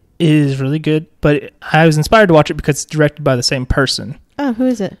 It is really good, but I was inspired to watch it because it's directed by the same person. Oh, who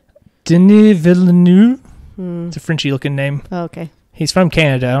is it? Denis Villeneuve. It's a Frenchy looking name. Oh, okay. He's from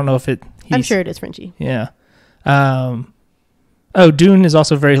Canada. I don't know if it. I'm sure it is Frenchy. Yeah. Dune is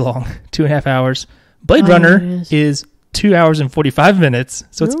also very long, 2.5 hours. Blade Runner is 2 hours and 45 minutes,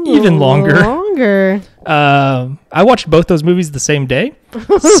 so it's even longer. I watched both those movies the same day.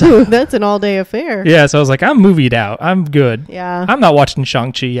 So, that's an all-day affair. Yeah, so I was like, I'm movied out. I'm good. Yeah. I'm not watching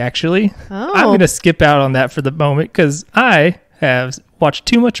Shang-Chi, actually. Oh. I'm going to skip out on that for the moment because I have watched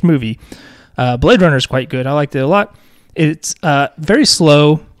too much movie. Blade Runner is quite good. I liked it a lot. It's very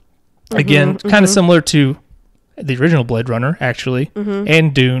slow. Again, kind of similar to the original Blade Runner, actually,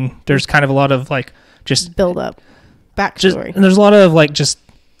 and Dune. There's kind of a lot of like just build up, backstory. And there's a lot of like just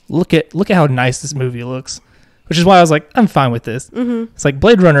look at how nice this movie looks, which is why I was like, I'm fine with this. It's like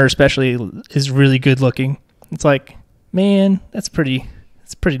Blade Runner especially is really good looking. It's like, man, it's pretty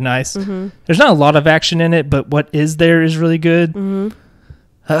nice. There's not a lot of action in it, but what is there is really good.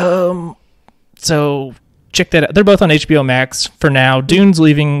 So check that out. They're both on HBO Max for now. Dune's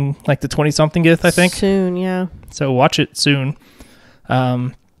leaving like the 20-somethingth, I think. Soon, yeah. So watch it soon. Yeah,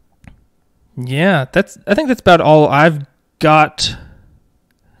 I think that's about all I've got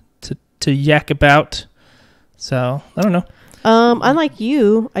to yak about. So I don't know. Unlike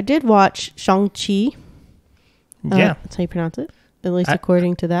you, I did watch Shang-Chi. Yeah, that's how you pronounce it, at least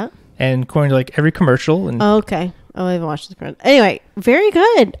according to that. And according to like every commercial. And okay. Oh, I haven't watched this. Anyway, very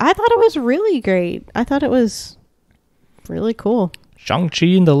good. I thought it was really great. I thought it was really cool. Shang-Chi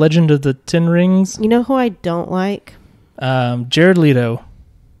and the Legend of the Ten Rings. You know who I don't like? Jared Leto.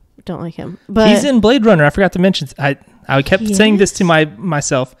 Don't like him. But he's in Blade Runner. I forgot to mention. I kept saying this to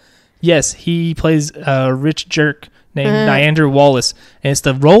myself. Yes, he plays a rich jerk named Niander Wallace. And it's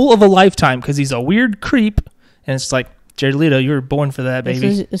the role of a lifetime because he's a weird creep. And it's like, Jared Leto, you were born for that,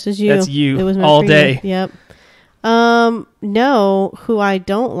 baby. This is you. That's you. It was all day. You. Yep. No, who I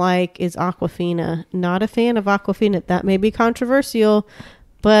don't like is Awkwafina. Not a fan of Awkwafina. That may be controversial,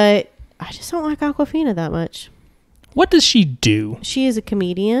 but I just don't like Awkwafina that much. What does she do? She is a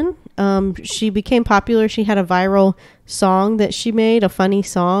comedian. She became popular. She had a viral song that she made, a funny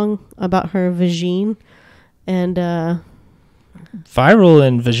song about her vagine. And, viral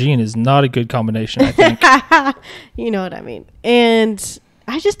and vagine is not a good combination, I think. You know what I mean. And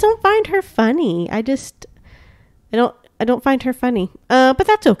I just don't find her funny. I don't find her funny. But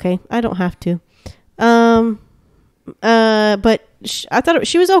that's okay. I don't have to. But I thought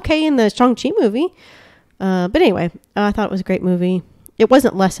she was okay in the Shang-Chi movie. But anyway, I thought it was a great movie. It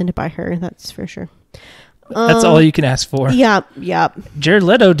wasn't lessened by her, that's for sure. That's all you can ask for. Yeah. Jared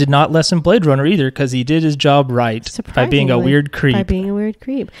Leto did not lessen Blade Runner either because he did his job right by being a weird creep.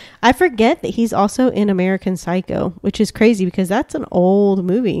 I forget that he's also in American Psycho, which is crazy because that's an old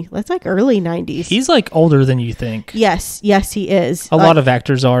movie. That's like early 90s. He's like older than you think. Yes, he is. A lot of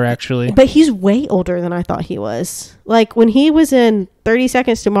actors are actually. But he's way older than I thought he was. Like when he was in 30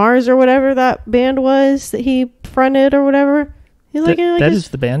 Seconds to Mars or whatever that band was that he fronted or whatever. He's like that is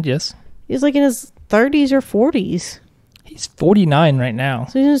the band, yes. He's like in his 30s or 40s. He's 49 right now.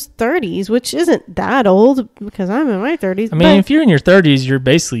 So he's in his 30s, which isn't that old because I'm in my 30s. I mean, if you're in your 30s, you're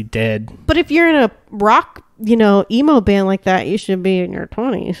basically dead. But if you're in a rock, emo band like that, you should be in your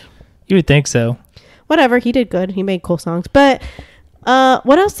 20s. You would think so. Whatever. He did good. He made cool songs. But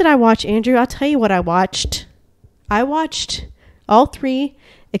what else did I watch, Andrew? I'll tell you what I watched. I watched all 3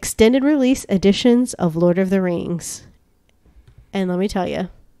 extended release editions of Lord of the Rings. And let me tell you,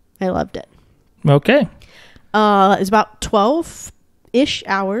 I loved it. Okay. It's about 12-ish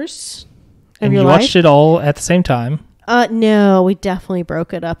hours of and your you life. Watched it all at the same time? No, we definitely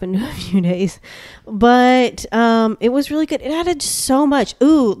broke it up into a few days. But it was really good. It added so much.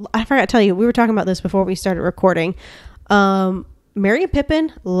 Ooh, I forgot to tell you. We were talking about this before we started recording. Merry and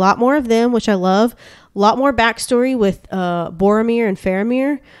Pippin, a lot more of them, which I love. A lot more backstory with Boromir and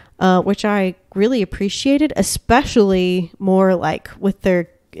Faramir, which I really appreciated, especially more like with their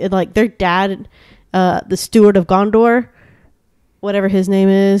dad, the Steward of Gondor, whatever his name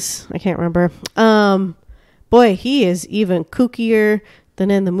is. I can't remember. Boy, he is even kookier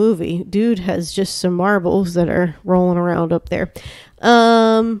than in the movie. Dude has just some marbles that are rolling around up there.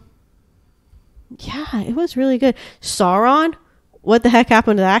 Yeah, it was really good. Sauron. What the heck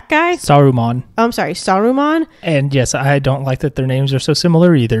happened to that guy? Saruman. I'm sorry, Saruman. And yes, I don't like that their names are so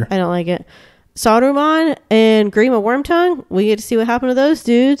similar either. I don't like it. Saruman and Grima Wormtongue. We get to see what happened to those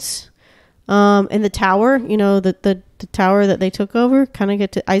dudes. And the tower, the tower that they took over, kind of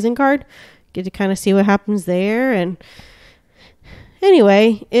get to Isengard, get to kind of see what happens there. And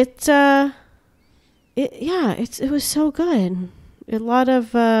anyway, it was so good. A lot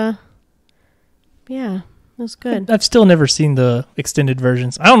of, it was good. I've still never seen the extended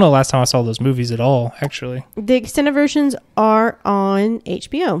versions. I don't know the last time I saw those movies at all, actually. The extended versions are on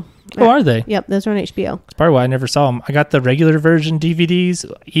HBO. Oh, are they? Yep, those are on HBO. That's probably why I never saw them. I got the regular version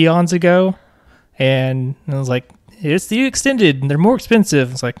DVDs eons ago, and I was like, it's the extended, and they're more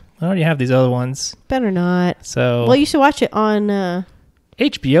expensive. It's like, I already have these other ones. Better not. So, well, you should watch it on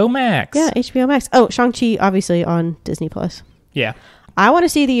HBO Max. Yeah, HBO Max. Oh, Shang-Chi, obviously, on Disney+. Yeah. I want to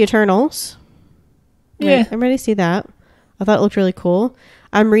see the Eternals. Yeah. I'm ready to see that. I thought it looked really cool.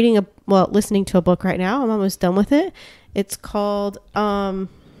 I'm listening to a book right now. I'm almost done with it. It's called,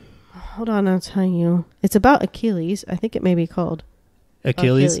 hold on, I'll tell you. It's about Achilles. I think it may be called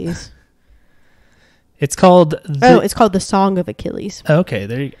Achilles. It's called... it's called The Song of Achilles. Okay,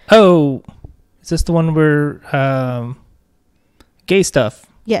 there you go. Oh, is this the one where gay stuff?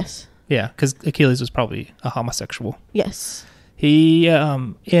 Yes. Yeah, because Achilles was probably a homosexual. Yes. He,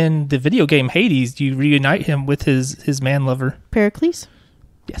 in the video game Hades, you reunite him with his man lover. Pericles?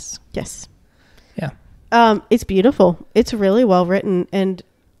 Yes. Yes. Yeah. It's beautiful. It's really well written, and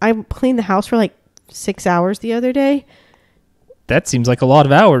I cleaned the house for like 6 hours the other day. That seems like a lot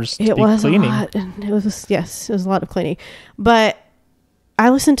of hours to be cleaning. A lot. It was a lot of cleaning. But I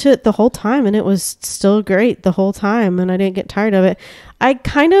listened to it the whole time, and it was still great the whole time, and I didn't get tired of it. I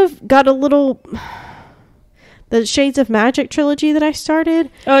kind of got a little... The Shades of Magic trilogy that I started.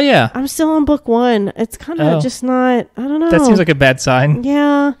 Oh, yeah. I'm still on book 1. It's kind of just not... I don't know. That seems like a bad sign.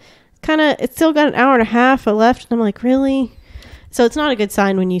 Yeah. It's still got an hour and a half left, and I'm like, really? So it's not a good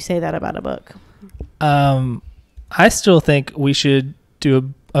sign when you say that about a book. I still think we should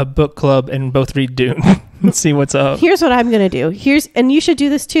do a book club and both read Dune and see what's up. Here's what I'm going to do. And you should do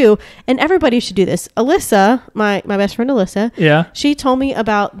this too. And everybody should do this. Alyssa, my best friend Alyssa. Yeah. She told me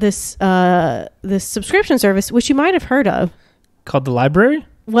about this subscription service, which you might have heard of. Called the library?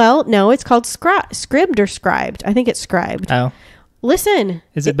 Well, no, it's called Scribd or Scribed. I think it's Scribed. Oh. Listen.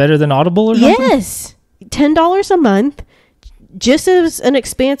 Is it better than Audible or something? Yes. $10 a month. Just as an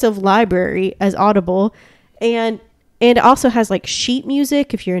expansive library as Audible. And it also has like sheet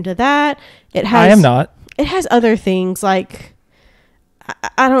music if you're into that. I am not. It has other things like,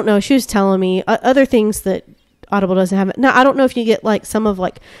 I don't know. She was telling me other things that Audible doesn't have. Now, I don't know if you get like some of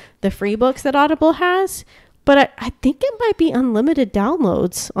like the free books that Audible has, but I think it might be unlimited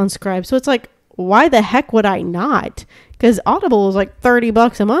downloads on Scribe. So it's like, why the heck would I not? Because Audible is like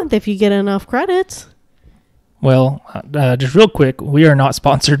 $30 a month if you get enough credits. Well, just real quick, we are not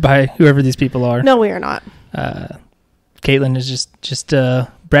sponsored by whoever these people are. No, we are not. Caitlin is just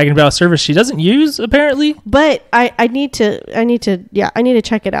bragging about a service she doesn't use apparently. But I need to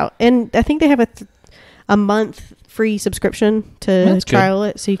check it out. And I think they have a month free subscription to trial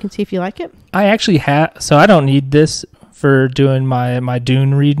it, so you can see if you like it. I actually have, so I don't need this for doing my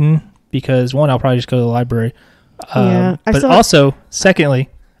Dune reading because one, I'll probably just go to the library. But also, secondly,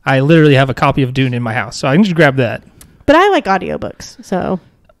 I literally have a copy of Dune in my house, so I can just grab that. But I like audiobooks, so.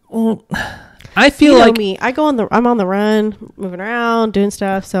 Well, I feel like me. I'm on the run, moving around, doing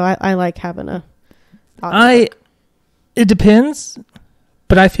stuff, so I like having a audiobook. It depends,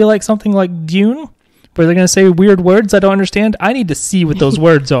 but I feel like something like Dune, where they're going to say weird words I don't understand, I need to see what those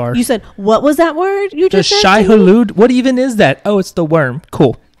words are. You said, what was that word you just said? The Shai-Hulud? What even is that? Oh, it's the worm.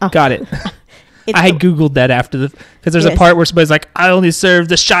 Cool. Oh. Got it. I Googled that after because there's a part where somebody's like, I only serve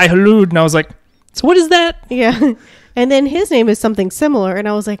the Shai-Hulud, and I was like, so what is that? Yeah. And then his name is something similar, and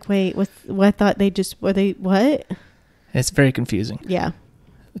I was like, wait, what? I thought what? It's very confusing. Yeah.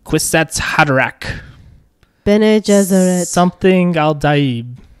 Kwisatz Haderach. Bene Gesserit. Something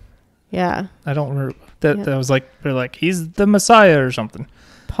Al-Daib. Yeah. I don't remember. That was like, they're like, he's the Messiah or something.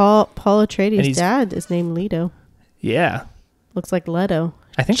 Paul Atreides' dad is named Leto. Yeah. Looks like Leto.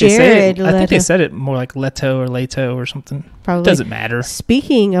 I think they said it more like Leto or Leto or something. Probably. Doesn't matter.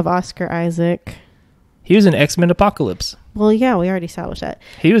 Speaking of Oscar Isaac. He was in X-Men Apocalypse. Well, yeah, we already established that.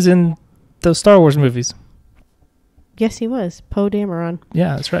 He was in those Star Wars movies. Yes, he was. Poe Dameron.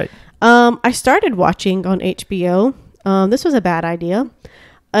 Yeah, that's right. I started watching on HBO. This was a bad idea.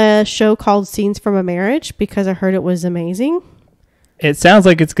 A show called Scenes from a Marriage because I heard it was amazing. It sounds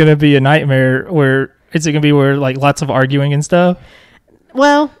like it's going to be a nightmare where it's going to be where like lots of arguing and stuff.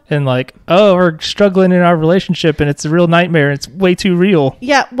 Well, and like, oh, we're struggling in our relationship and it's a real nightmare. It's way too real.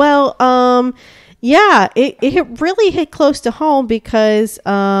 Yeah. Well, yeah, it really hit close to home because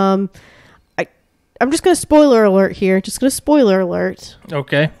I I'm just gonna spoiler alert here. Just gonna spoiler alert.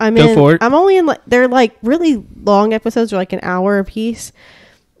 Okay. Go for it. I'm only in they're like really long episodes, or like an hour a piece.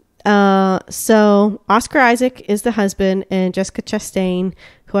 So Oscar Isaac is the husband, and Jessica Chastain,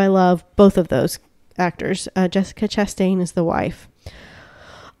 who I love, both of those actors. Jessica Chastain is the wife.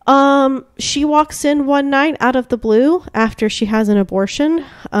 She walks in one night out of the blue after she has an abortion,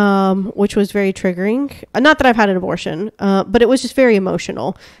 which was very triggering. Not that I've had an abortion, but it was just very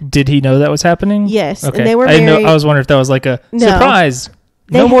emotional. Did he know that was happening? Yes. Okay. And they were married. I was wondering if that was like a surprise.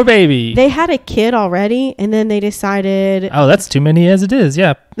 No more baby. They had a kid already, and then they decided... Oh, that's too many as it is,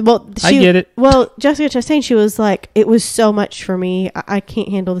 yeah. Well, I get it. Well, Jessica Chastain, she was like, it was so much for me. I can't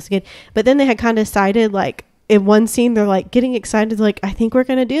handle this again. But then they had kind of decided, like, in one scene, they're like getting excited, like, I think we're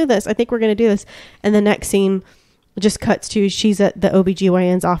going to do this. I think we're going to do this. And the next scene just cuts to, she's at the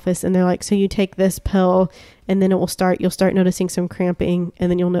OBGYN's office, and they're like, so you take this pill, and then you'll start noticing some cramping, and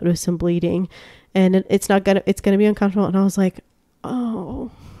then you'll notice some bleeding. And it's going to be uncomfortable. And I was like,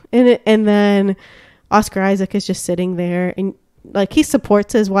 oh, and then Oscar Isaac is just sitting there, and like he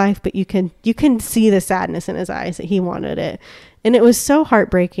supports his wife, but you can see the sadness in his eyes that he wanted it, and it was so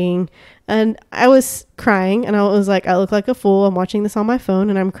heartbreaking. And I was crying, and I was like, I look like a fool. I'm watching this on my phone,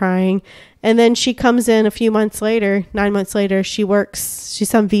 and I'm crying. And then she comes in a few months later, 9 months later. She's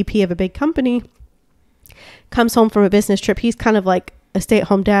some VP of a big company. Comes home from a business trip. He's kind of like a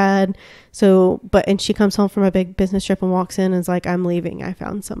stay-at-home dad. And she comes home from a big business trip and walks in and is like, I'm leaving. I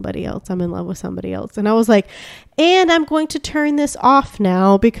found somebody else. I'm in love with somebody else. And I was like, and I'm going to turn this off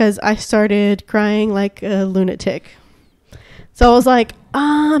now, because I started crying like a lunatic. So I was like,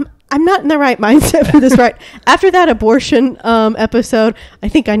 I'm not in the right mindset for this right after that abortion episode. I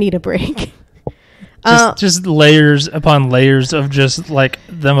think I need a break. Just layers upon layers of just like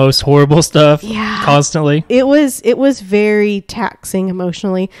the most horrible stuff constantly. It was very taxing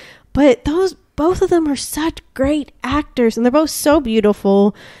emotionally, but both of them are such great actors, and they're both so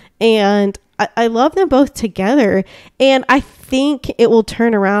beautiful, and I love them both together. And I think it will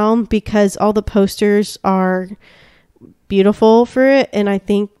turn around because all the posters are beautiful for it, and I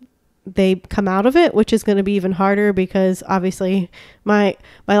think they come out of it, which is going to be even harder, because obviously my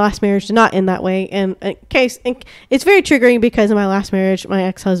last marriage did not end that way. And it's very triggering, because in my last marriage, my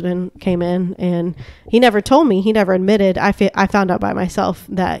ex-husband came in, and he never told me, he never admitted. I found out by myself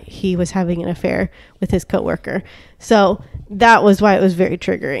that he was having an affair with his coworker. So that was why it was very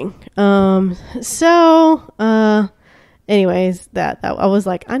triggering. Anyways, that I was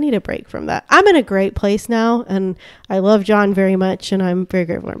like, I need a break from that. I'm in a great place now, and I love John very much, and I'm very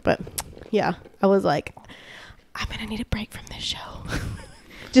grateful for him. But yeah, I was like, I'm going to need a break from this show.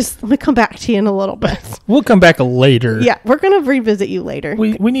 Just let me come back to you in a little bit. We'll come back later. Yeah, we're going to revisit you later.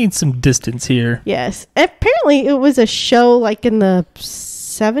 We need some distance here. Yes. Apparently, it was a show like in the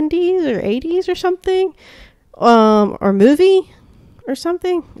 70s or 80s or something, or movie or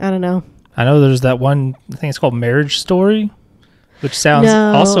something. I don't know. I know there's that one, I think it's called Marriage Story, which sounds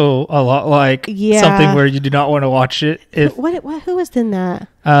also a lot like something where you do not want to watch it. Who was in that?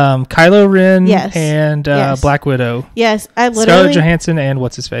 Kylo Ren and Black Widow. Yes, Scarlett Johansson and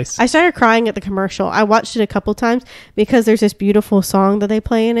what's his face. I started crying at the commercial. I watched it a couple times because there's this beautiful song that they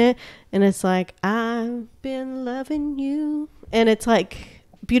play in it, and it's like, I've been loving you, and it's like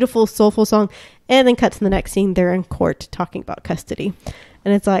beautiful, soulful song, and then cut to the next scene. They're in court talking about custody.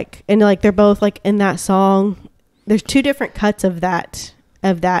 And it's like, they're both like in that song. There's two different cuts of that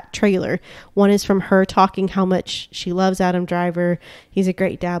trailer. One is from her talking how much she loves Adam Driver. He's a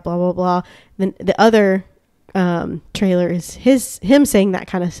great dad, blah, blah, blah. Then the other trailer is him saying that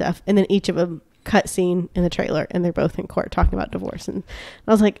kind of stuff. And then each of them cut scene in the trailer, and they're both in court talking about divorce. And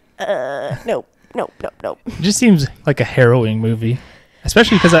I was like, nope. It just seems like a harrowing movie,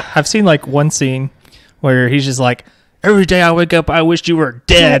 especially because I've seen like one scene where he's just like, every day I wake up, I wished you were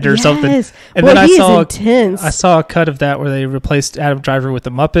dead or something. And then I saw a cut of that where they replaced Adam Driver with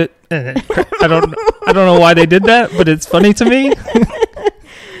a Muppet. And I don't know why they did that, but it's funny to me.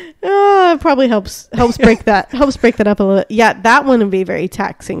 It probably helps break that up a little. Yeah, that one would be a very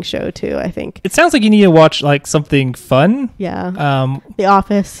taxing show too, I think. It sounds like you need to watch like something fun. Yeah. The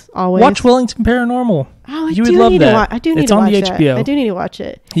Office, always. Watch Wellington Paranormal. Oh, you would love that. I do need to watch that. It's on the HBO. I do need to watch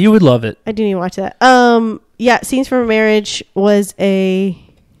it. You would love it. I do need to watch that. Yeah, Scenes from a Marriage was a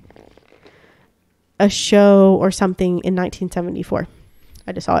show or something in 1974.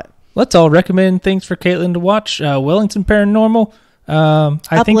 I just saw it. Let's all recommend things for Caitlin to watch. Wellington Paranormal.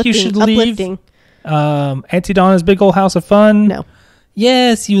 I think you should leave. Auntie Donna's Big Old House of Fun. No.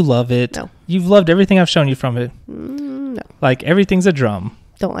 Yes, you love it. No. You've loved everything I've shown you from it. No. Like everything's a drum.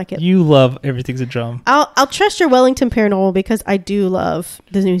 Don't like it. You love Everything's a Drum. I'll trust your Wellington Paranormal because I do love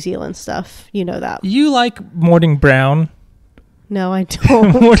the New Zealand stuff. You know that. You like Morning Brown. No, I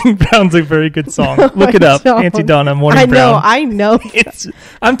don't. Morning Brown's a very good song. No, look it up. don't. Auntie Donna, Morning Brown. I know.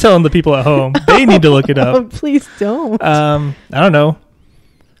 I'm telling the people at home. They need to look it up. Oh, please don't. I don't know.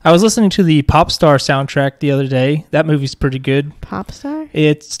 I was listening to the Pop Star soundtrack the other day. That movie's pretty good. Pop star?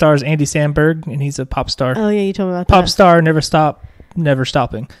 It stars Andy Samberg, and he's a pop star. Oh, yeah, you told me about Pop that. star, never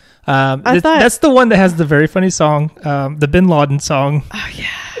stopping. That's the one that has the very funny song, the Bin Laden song. Oh, yeah.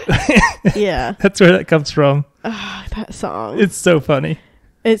 Yeah. That's where that comes from. Oh, that song. It's so funny.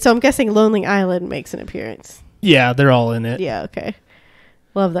 So I'm guessing Lonely Island makes an appearance. Yeah, they're all in it. Yeah, okay.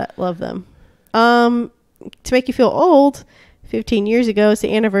 Love that. Love them. To make you feel old, 15 years ago, it's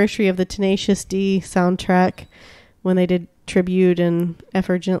the anniversary of the Tenacious D soundtrack when they did Tribute and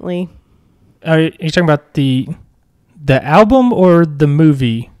Effergently. Are you talking about the album or the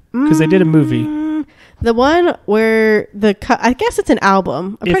movie? Because they did a movie. The one where I guess it's an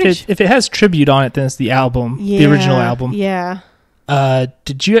album. If it has Tribute on it, then it's the album, the original album. Yeah. They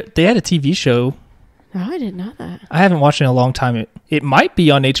had a TV show. No, I didn't know that. I haven't watched it in a long time. It might be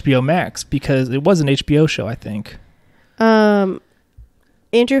on HBO Max because it was an HBO show, I think.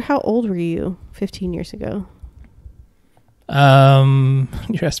 Andrew, how old were you 15 years ago?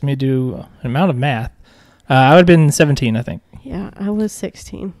 You're asking me to do an amount of math. I would have been 17, I think. Yeah, I was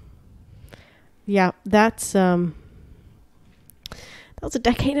 16. Yeah, that was a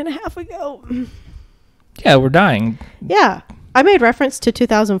decade and a half ago. Yeah, we're dying. Yeah, I made reference to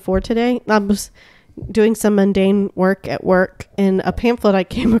 2004 today. I was doing some mundane work at work, and a pamphlet I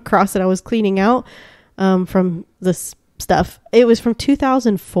came across that I was cleaning out from this stuff. It was from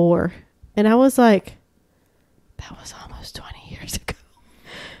 2004, and I was like, that was almost 20 years ago.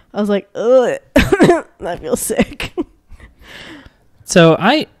 I was like, ugh, I feel sick. So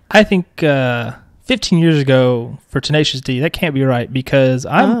I think 15 years ago for Tenacious D, that can't be right because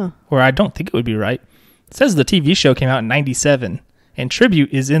I don't think it would be right. It says the TV show came out in 97 and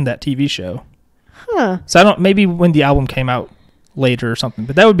Tribute is in that TV show. Huh. So maybe when the album came out later or something,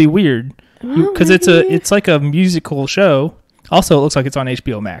 but that would be weird because it's like a musical show. Also, it looks like it's on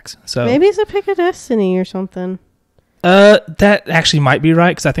HBO Max. So maybe it's a Pick of Destiny or something. That actually might be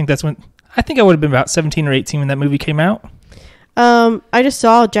right because I think I would have been about 17 or 18 when that movie came out. I just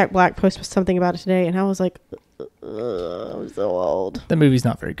saw Jack Black post something about it today, and I was like, I'm so old. The movie's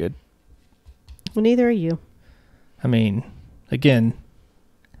not very good. Well, neither are you. I mean, again,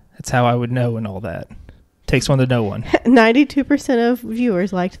 that's how I would know and all that. Takes one to know one. 92% of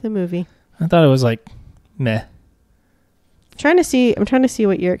viewers liked the movie. I thought it was like, meh. I'm trying to see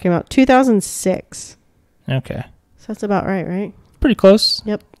what year it came out. 2006. Okay. So that's about right? Pretty close.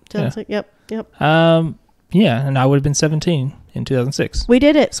 Yep. Yep. Yeah, and I would have been 17 in 2006. We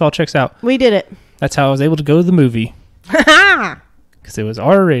did it. This all checks out. We did it. That's how I was able to go to the movie. Because it was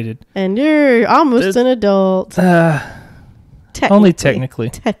R-rated. And you're almost an adult. Only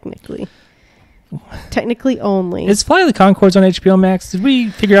technically. Technically only. Is Flight of the Conchords on HBO Max? Did we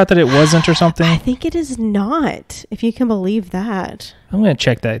figure out that it wasn't or something? I think it is not, if you can believe that. I'm going to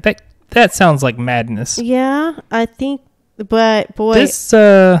check that. That sounds like madness. Yeah, I think, but boy. This,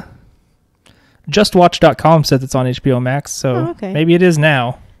 JustWatch.com says it's on HBO Max, so maybe it is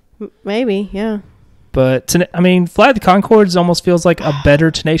now. Maybe, yeah. But, Flight of the Conchords almost feels like a better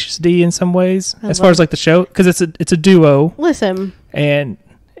Tenacious D in some ways, as far as like the show, because it's a duo. Listen. And,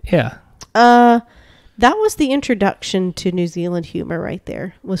 yeah. That was the introduction to New Zealand humor right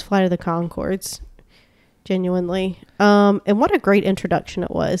there, was Flight of the Conchords. Genuinely. And what a great introduction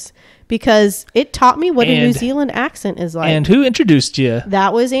it was, because it taught me what a New Zealand accent is like. And who introduced you?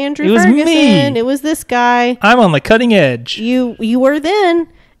 That was Andrew Ferguson. Me. It was this guy. I'm on the cutting edge. You were then,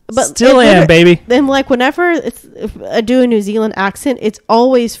 but still am, baby. Then, like, whenever if I do a New Zealand accent, it's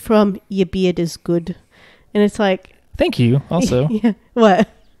always from "your beard is good," and it's like, thank you. Also, yeah, what?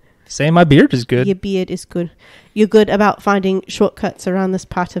 Saying my beard is good. Your beard is good. You're good about finding shortcuts around this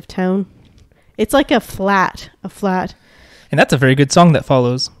part of town. It's like a flat. And that's a very good song that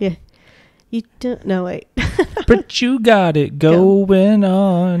follows. Yeah. You don't know, wait. But you got it going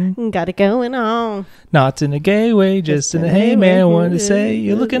on. Got it going on. Not in a gay way, just in a hey man, wanted to say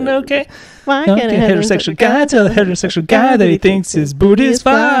you're looking okay. Why can't a heterosexual guy tell a heterosexual guy that he thinks his booty is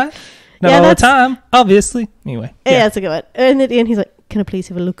fine? Not all the time, obviously. Anyway. Yeah, that's a good one. And at the end, he's like, can I please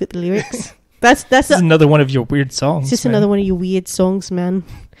have a look at the lyrics? That's another one of your weird songs. It's just another one of your weird songs, man.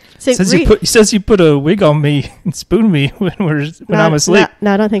 So he says you put a wig on me and spoon me when I'm asleep.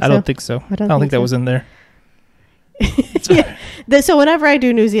 No, I don't think so. I don't think so. I don't think that was in there. Yeah. So whenever I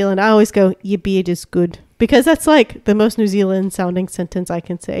do New Zealand, I always go, your beard is good, because that's like the most New Zealand sounding sentence I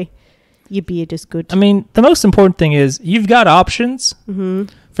can say. You be just good. I mean, the most important thing is you've got options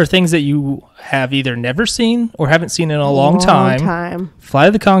for things that you have either never seen or haven't seen in a long time. Flight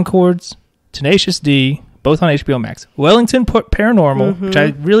of the Conchords, Tenacious D, both on HBO Max. Wellington Paranormal, which I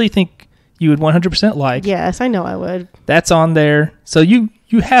really think you would 100% like. Yes, I know I would. That's on there. So you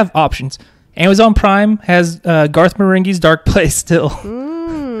have options. Amazon Prime has Garth Marenghi's Dark Place still.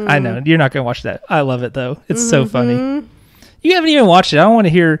 I know. You're not going to watch that. I love it, though. It's so funny. You haven't even watched it. I don't want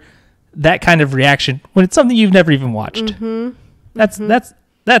to hear that kind of reaction when it's something you've never even watched. That's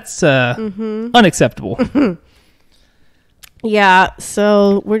unacceptable. Yeah,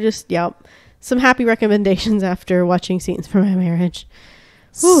 so we're just, some happy recommendations after watching Scenes from My Marriage.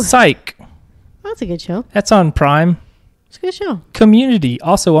 Whew. Psych. That's a good show. That's on Prime. It's a good show. Community,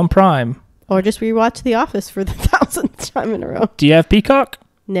 also on Prime. Or just rewatch The Office for the 1,000th time in a row. Do you have Peacock?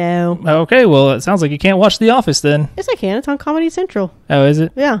 No. Okay, well, it sounds like you can't watch The Office then. Yes, I can. It's on Comedy Central. Oh, is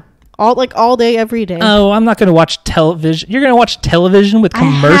it? Yeah. All day, every day. Oh, I'm not going to watch television. You're going to watch television with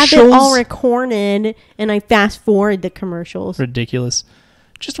commercials? I have it all recorded, and I fast forward the commercials. Ridiculous.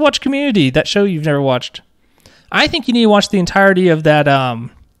 Just watch Community, that show you've never watched. I think you need to watch the entirety of that.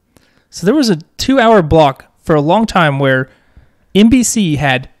 So there was a 2-hour block for a long time where NBC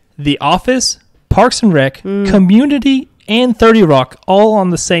had The Office, Parks and Rec, Community, and 30 Rock all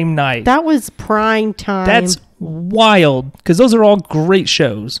on the same night. That was prime time. That's wild, because those are all great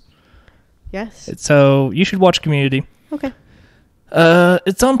shows. Yes. So you should watch Community. Okay.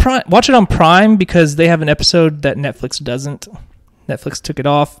 It's on Prime. Watch it on Prime because they have an episode that Netflix doesn't. Netflix took it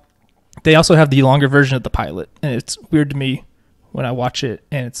off. They also have the longer version of the pilot, and it's weird to me when I watch it,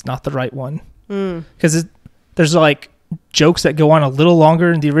 and it's not the right one. Because there's like jokes that go on a little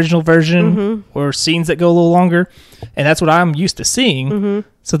longer in the original version, or scenes that go a little longer, and that's what I'm used to seeing.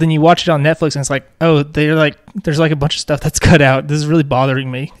 So then you watch it on Netflix, and it's like, oh, there's like a bunch of stuff that's cut out. This is really bothering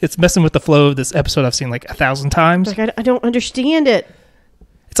me. It's messing with the flow of this episode I've seen like 1,000 times. Like I don't understand it.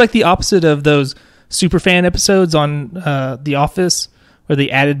 It's like the opposite of those superfan episodes on The Office where they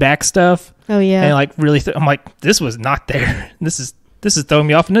added back stuff. Oh yeah. And like really, I'm like, this was not there. This is throwing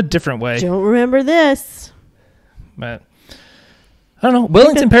me off in a different way. Don't remember this. But I don't know.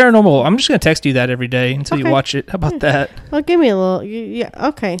 Wellington Paranormal. I'm just going to text you that every day until you watch it. How about that? Well, give me a little. Yeah.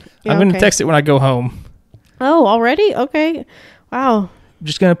 Okay. Yeah, I'm going to text it when I go home. Oh, already? Okay. Wow. I'm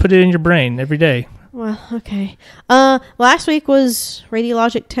just going to put it in your brain every day. Well, okay. Last week was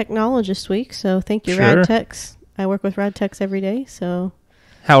Radiologic Technologist Week, so thank you, Sure. RadTechs. I work with RadTechs every day, so.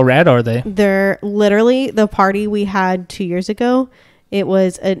 How rad are they? They're literally the party we had 2 years ago. It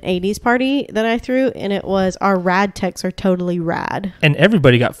was an 80s party that I threw, and it was our RadTechs are totally rad. And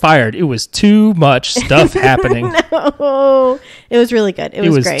everybody got fired. It was too much stuff happening. No, it was really good. It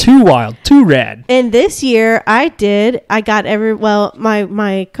was great. Too wild, too rad. And this year my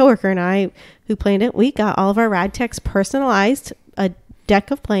coworker and I who planned it, we got all of our RadTechs personalized, a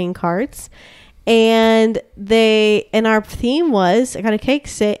deck of playing cards. And our theme was, I got a cake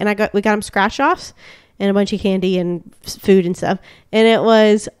set, and we got them scratch offs and a bunch of candy and food and stuff. And it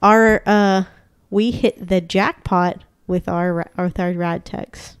was we hit the jackpot with our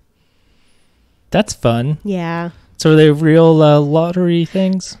RadTechs. That's fun. Yeah. So are they real lottery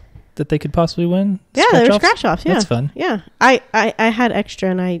things that they could possibly win? Yeah, they were scratch offs. Yeah. That's fun. Yeah. I had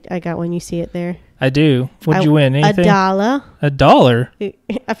extra, and I got one. You see it there. I do. What'd you win? Anything? $1. $1?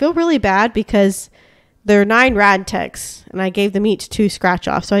 I feel really bad because there are 9 RadTechs, and I gave them each 2 scratch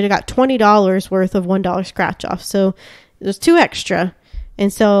offs. So I got $20 worth of $1 scratch off. So there's 2 extra.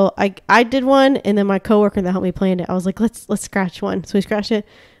 And so I did one, and then my coworker that helped me plan it, I was like, let's scratch one. So we scratched it.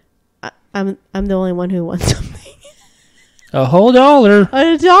 I'm the only one who won something. A whole $1.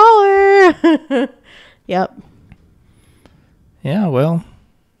 $1. Yep. Yeah, well,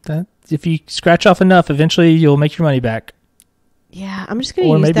 if you scratch off enough, eventually you'll make your money back. Yeah, I'm just going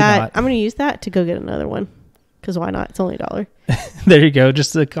to use that. Not. I'm going to use that to go get another one. Because why not? It's only $1. There you go.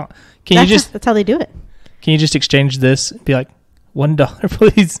 That's how they do it. Can you just exchange this and be like, $1,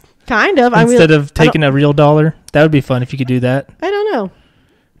 please? Kind of. Instead of taking a real $1. That would be fun if you could do that. I don't know.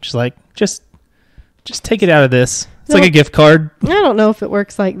 Just take it out of this. It's like a gift card. I don't know if it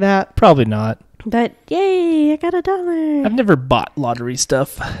works like that. Probably not. But yay, I got $1. I've never bought lottery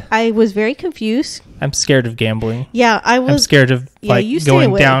stuff. I was very confused. I'm scared of gambling. Yeah, I'm scared of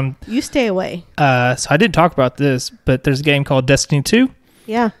going down. You stay away. So I did talk about this, but there's a game called Destiny 2.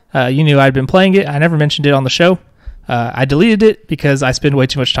 Yeah. You knew I'd been playing it. I never mentioned it on the show. I deleted it because I spend way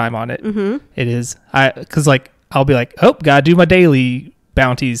too much time on it. Mm-hmm. It is because I'll be like, oh, gotta do my daily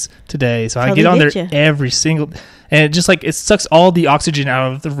bounties today. So I How get they on there get ya? every single, and it just like, it sucks all the oxygen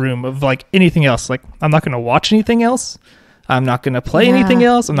out of the room of like anything else. Like, I'm not going to watch anything else. I'm not going to play anything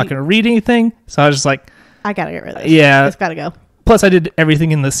else. I'm not going to read anything. So I was just like, I got to get rid of this. yeah. It's got to go. Plus I did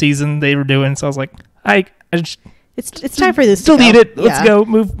everything in the season they were doing. So I was like, I just, It's time for this. delete to go. it. Let's go.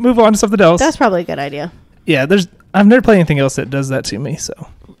 Move on to something else. That's probably a good idea. Yeah. I've never played anything else that does that to me. So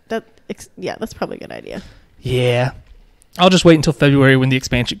That's probably a good idea. yeah. I'll just wait until February when the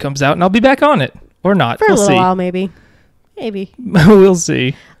expansion comes out, and I'll be back on it. Or not. For we'll a little see. while, maybe. We'll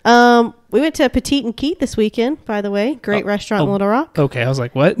see. We went to Petite and Keat this weekend, by the way. Great restaurant in Little Rock. Okay, I was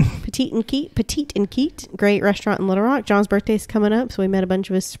like, what? Petite and Keat. Great restaurant in Little Rock. John's birthday's coming up, so we met a bunch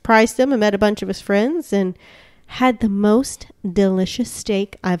of his, surprised him and met a bunch of his friends, and had the most delicious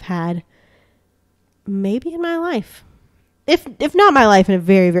steak I've had maybe in my life. If not my life, in a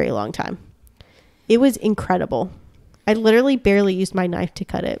very, very long time. It was incredible. I literally barely used my knife to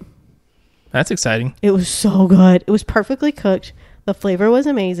cut it. That's exciting. It was so good. It was perfectly cooked. The flavor was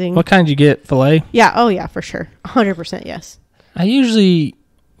amazing. What kind did you get? Filet? Yeah. Oh, yeah, for sure. 100% yes. I usually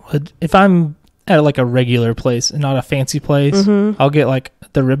would, if I'm at like a regular place and not a fancy place, I'll get like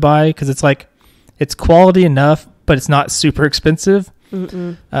the ribeye because it's like, it's quality enough, but it's not super expensive.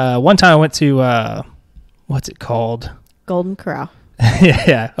 One time I went to, what's it called? Golden Corral.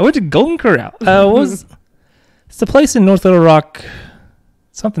 yeah. I went to Golden Corral. It's the place in North Little Rock,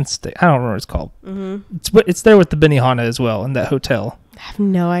 something steak. I don't remember what it's called. It's there with the Benihana as well in that hotel. I have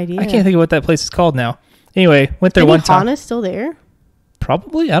no idea. I can't think of what that place is called now. Anyway, went there one time. Benihana's still there?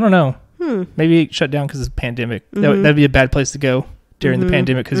 Probably. I don't know. Maybe it shut down because of the pandemic. That'd be a bad place to go during the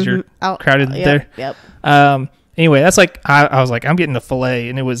pandemic because you're crowded there. Yep. Anyway, that's like, I was like, I'm getting the filet,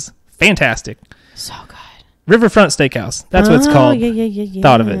 and it was fantastic. So good. Riverfront Steakhouse. That's what it's called. Yeah.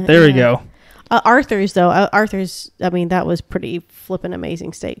 Thought of it. There we go. Arthur's, though. I mean, that was pretty flippin'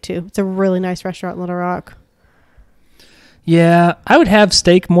 amazing steak, too. It's a really nice restaurant in Little Rock. Yeah, I would have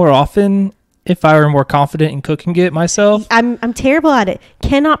steak more often if I were more confident in cooking it myself. I'm terrible at it.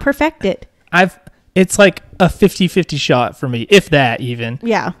 Cannot perfect it. It's like a 50-50 shot for me, if that even.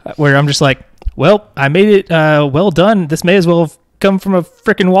 Yeah. Where I'm just like, well, I made it well done. This may as well have come from a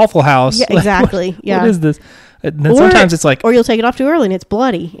freaking Waffle House. Yeah, exactly. What is this? And then sometimes it's like... Or you'll take it off too early and it's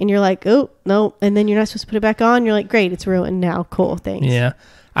bloody. And you're like, oh, no. And then you're not supposed to put it back on. You're like, great, it's ruined now. Cool, thanks. Yeah.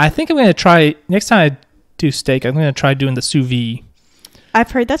 I think I'm going to try... Next time I do steak, I'm going to try doing the sous vide.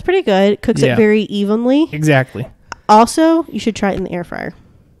 I've heard that's pretty good. It cooks it very evenly. Exactly. Also, you should try it in the air fryer.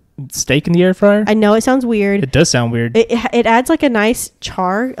 Steak in the air fryer? I know it sounds weird. It does sound weird. It adds like a nice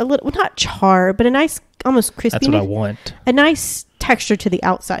char, a little, well, not char, but a nice, almost crispy. That's what I want. A nice texture to the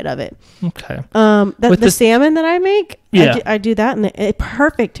outside of it. Okay. The salmon that I make, yeah. I do that in the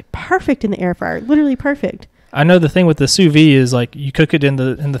perfect in the air fryer. Literally perfect. I know the thing with the sous vide is like you cook it in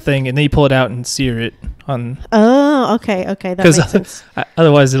the thing and then you pull it out and sear it on. Oh, okay, that makes sense.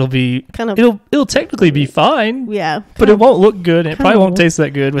 Otherwise, it'll be it'll technically be fine. Yeah, but it won't look good. And it probably won't taste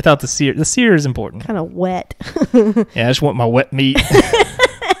that good without the sear. The sear is important. Kind of wet. Yeah, I just want my wet meat.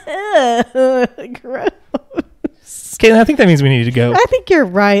 Gross. Caitlin, I think that means we need to go. I think you're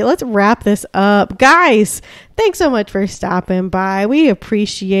right. Let's wrap this up. Guys, thanks so much for stopping by. We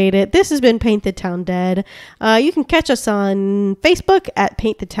appreciate it. This has been Paint the Town Dead. You can catch us on Facebook at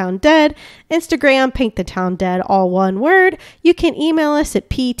Paint the Town Dead, Instagram, Paint the Town Dead, all one word. You can email us at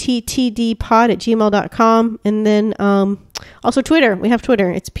pttdpod@gmail.com. And then also Twitter. We have Twitter.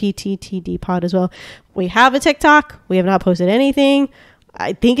 It's pttdpod as well. We have a TikTok. We have not posted anything.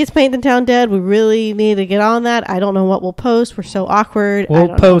 I think it's Paint the Town Dead. We really need to get on that. I don't know what we'll post. We're so awkward.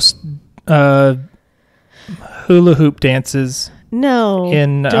 We'll post hula hoop dances. No,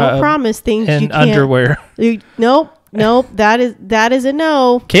 don't promise things in you can't. Underwear. Nope. That is a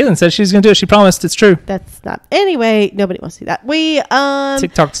no. Caitlin said she's gonna do it. She promised. It's true. That's not. Anyway, nobody wants to see that.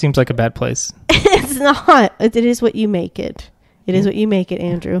 TikTok seems like a bad place. It's not. It is what you make it. It is what you make it,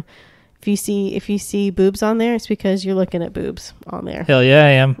 Andrew. If you see boobs on there, it's because you're looking at boobs on there. Hell yeah,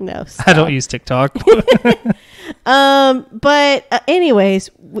 I am. No, stop. I don't use TikTok. But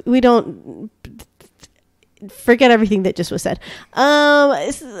anyways, we don't forget everything that just was said.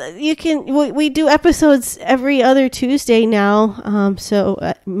 We do episodes every other Tuesday now.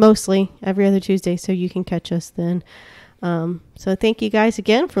 So mostly every other Tuesday, so you can catch us then. So thank you guys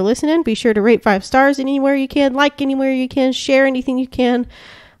again for listening. Be sure to rate 5 stars anywhere you can, like anywhere you can, share anything you can.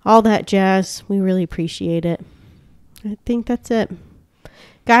 All that jazz. We really appreciate it. I think that's it.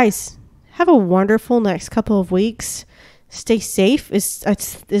 Guys, have a wonderful next couple of weeks. Stay safe. Is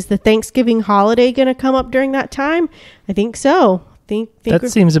the Thanksgiving holiday going to come up during that time? I think so. that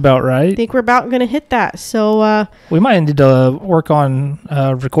seems about right. I think we're about going to hit that. So we might need to work on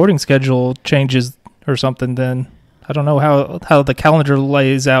recording schedule changes or something then. I don't know how the calendar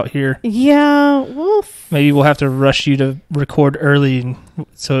lays out here. Yeah, maybe we'll have to rush you to record early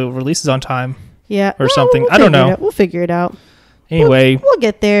so it releases on time. Yeah. Or something. I don't know. We'll figure it out. Anyway. We'll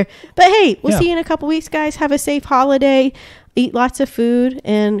get there. But hey, we'll see you in a couple weeks, guys. Have a safe holiday. Eat lots of food.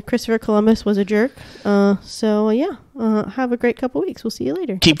 And Christopher Columbus was a jerk. So, yeah. Have a great couple weeks. We'll see you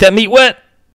later. Keep that meat wet.